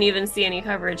 I didn't even see any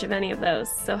coverage of any of those.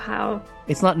 So how...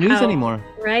 It's not news anymore.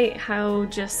 Right? How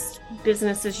just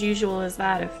business as usual is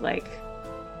that if like...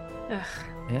 Ugh.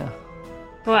 Yeah.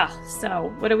 Well,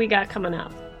 so what do we got coming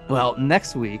up? Well,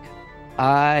 next week,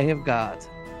 I have got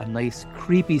a nice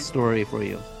creepy story for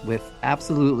you with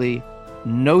absolutely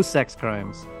no sex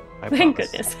crimes. Thank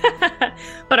goodness.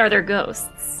 But are there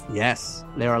ghosts? Yes,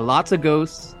 there are lots of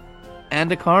ghosts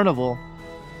and a carnival,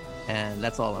 and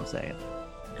that's all I'm saying.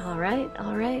 All right.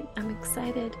 I'm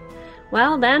excited.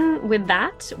 Well, then, with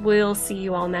that, we'll see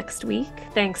you all next week.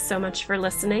 Thanks so much for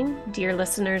listening, dear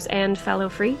listeners and fellow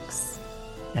freaks.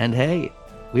 And hey,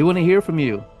 we want to hear from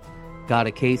you. Got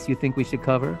a case you think we should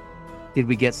cover? Did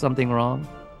we get something wrong?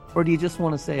 Or do you just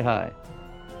want to say hi?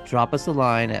 Drop us a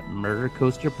line at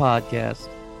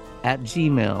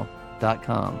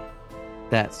murdercoasterpodcast@gmail.com.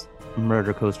 That's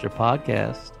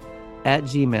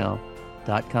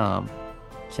murdercoasterpodcast@gmail.com.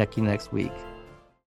 Check you next week.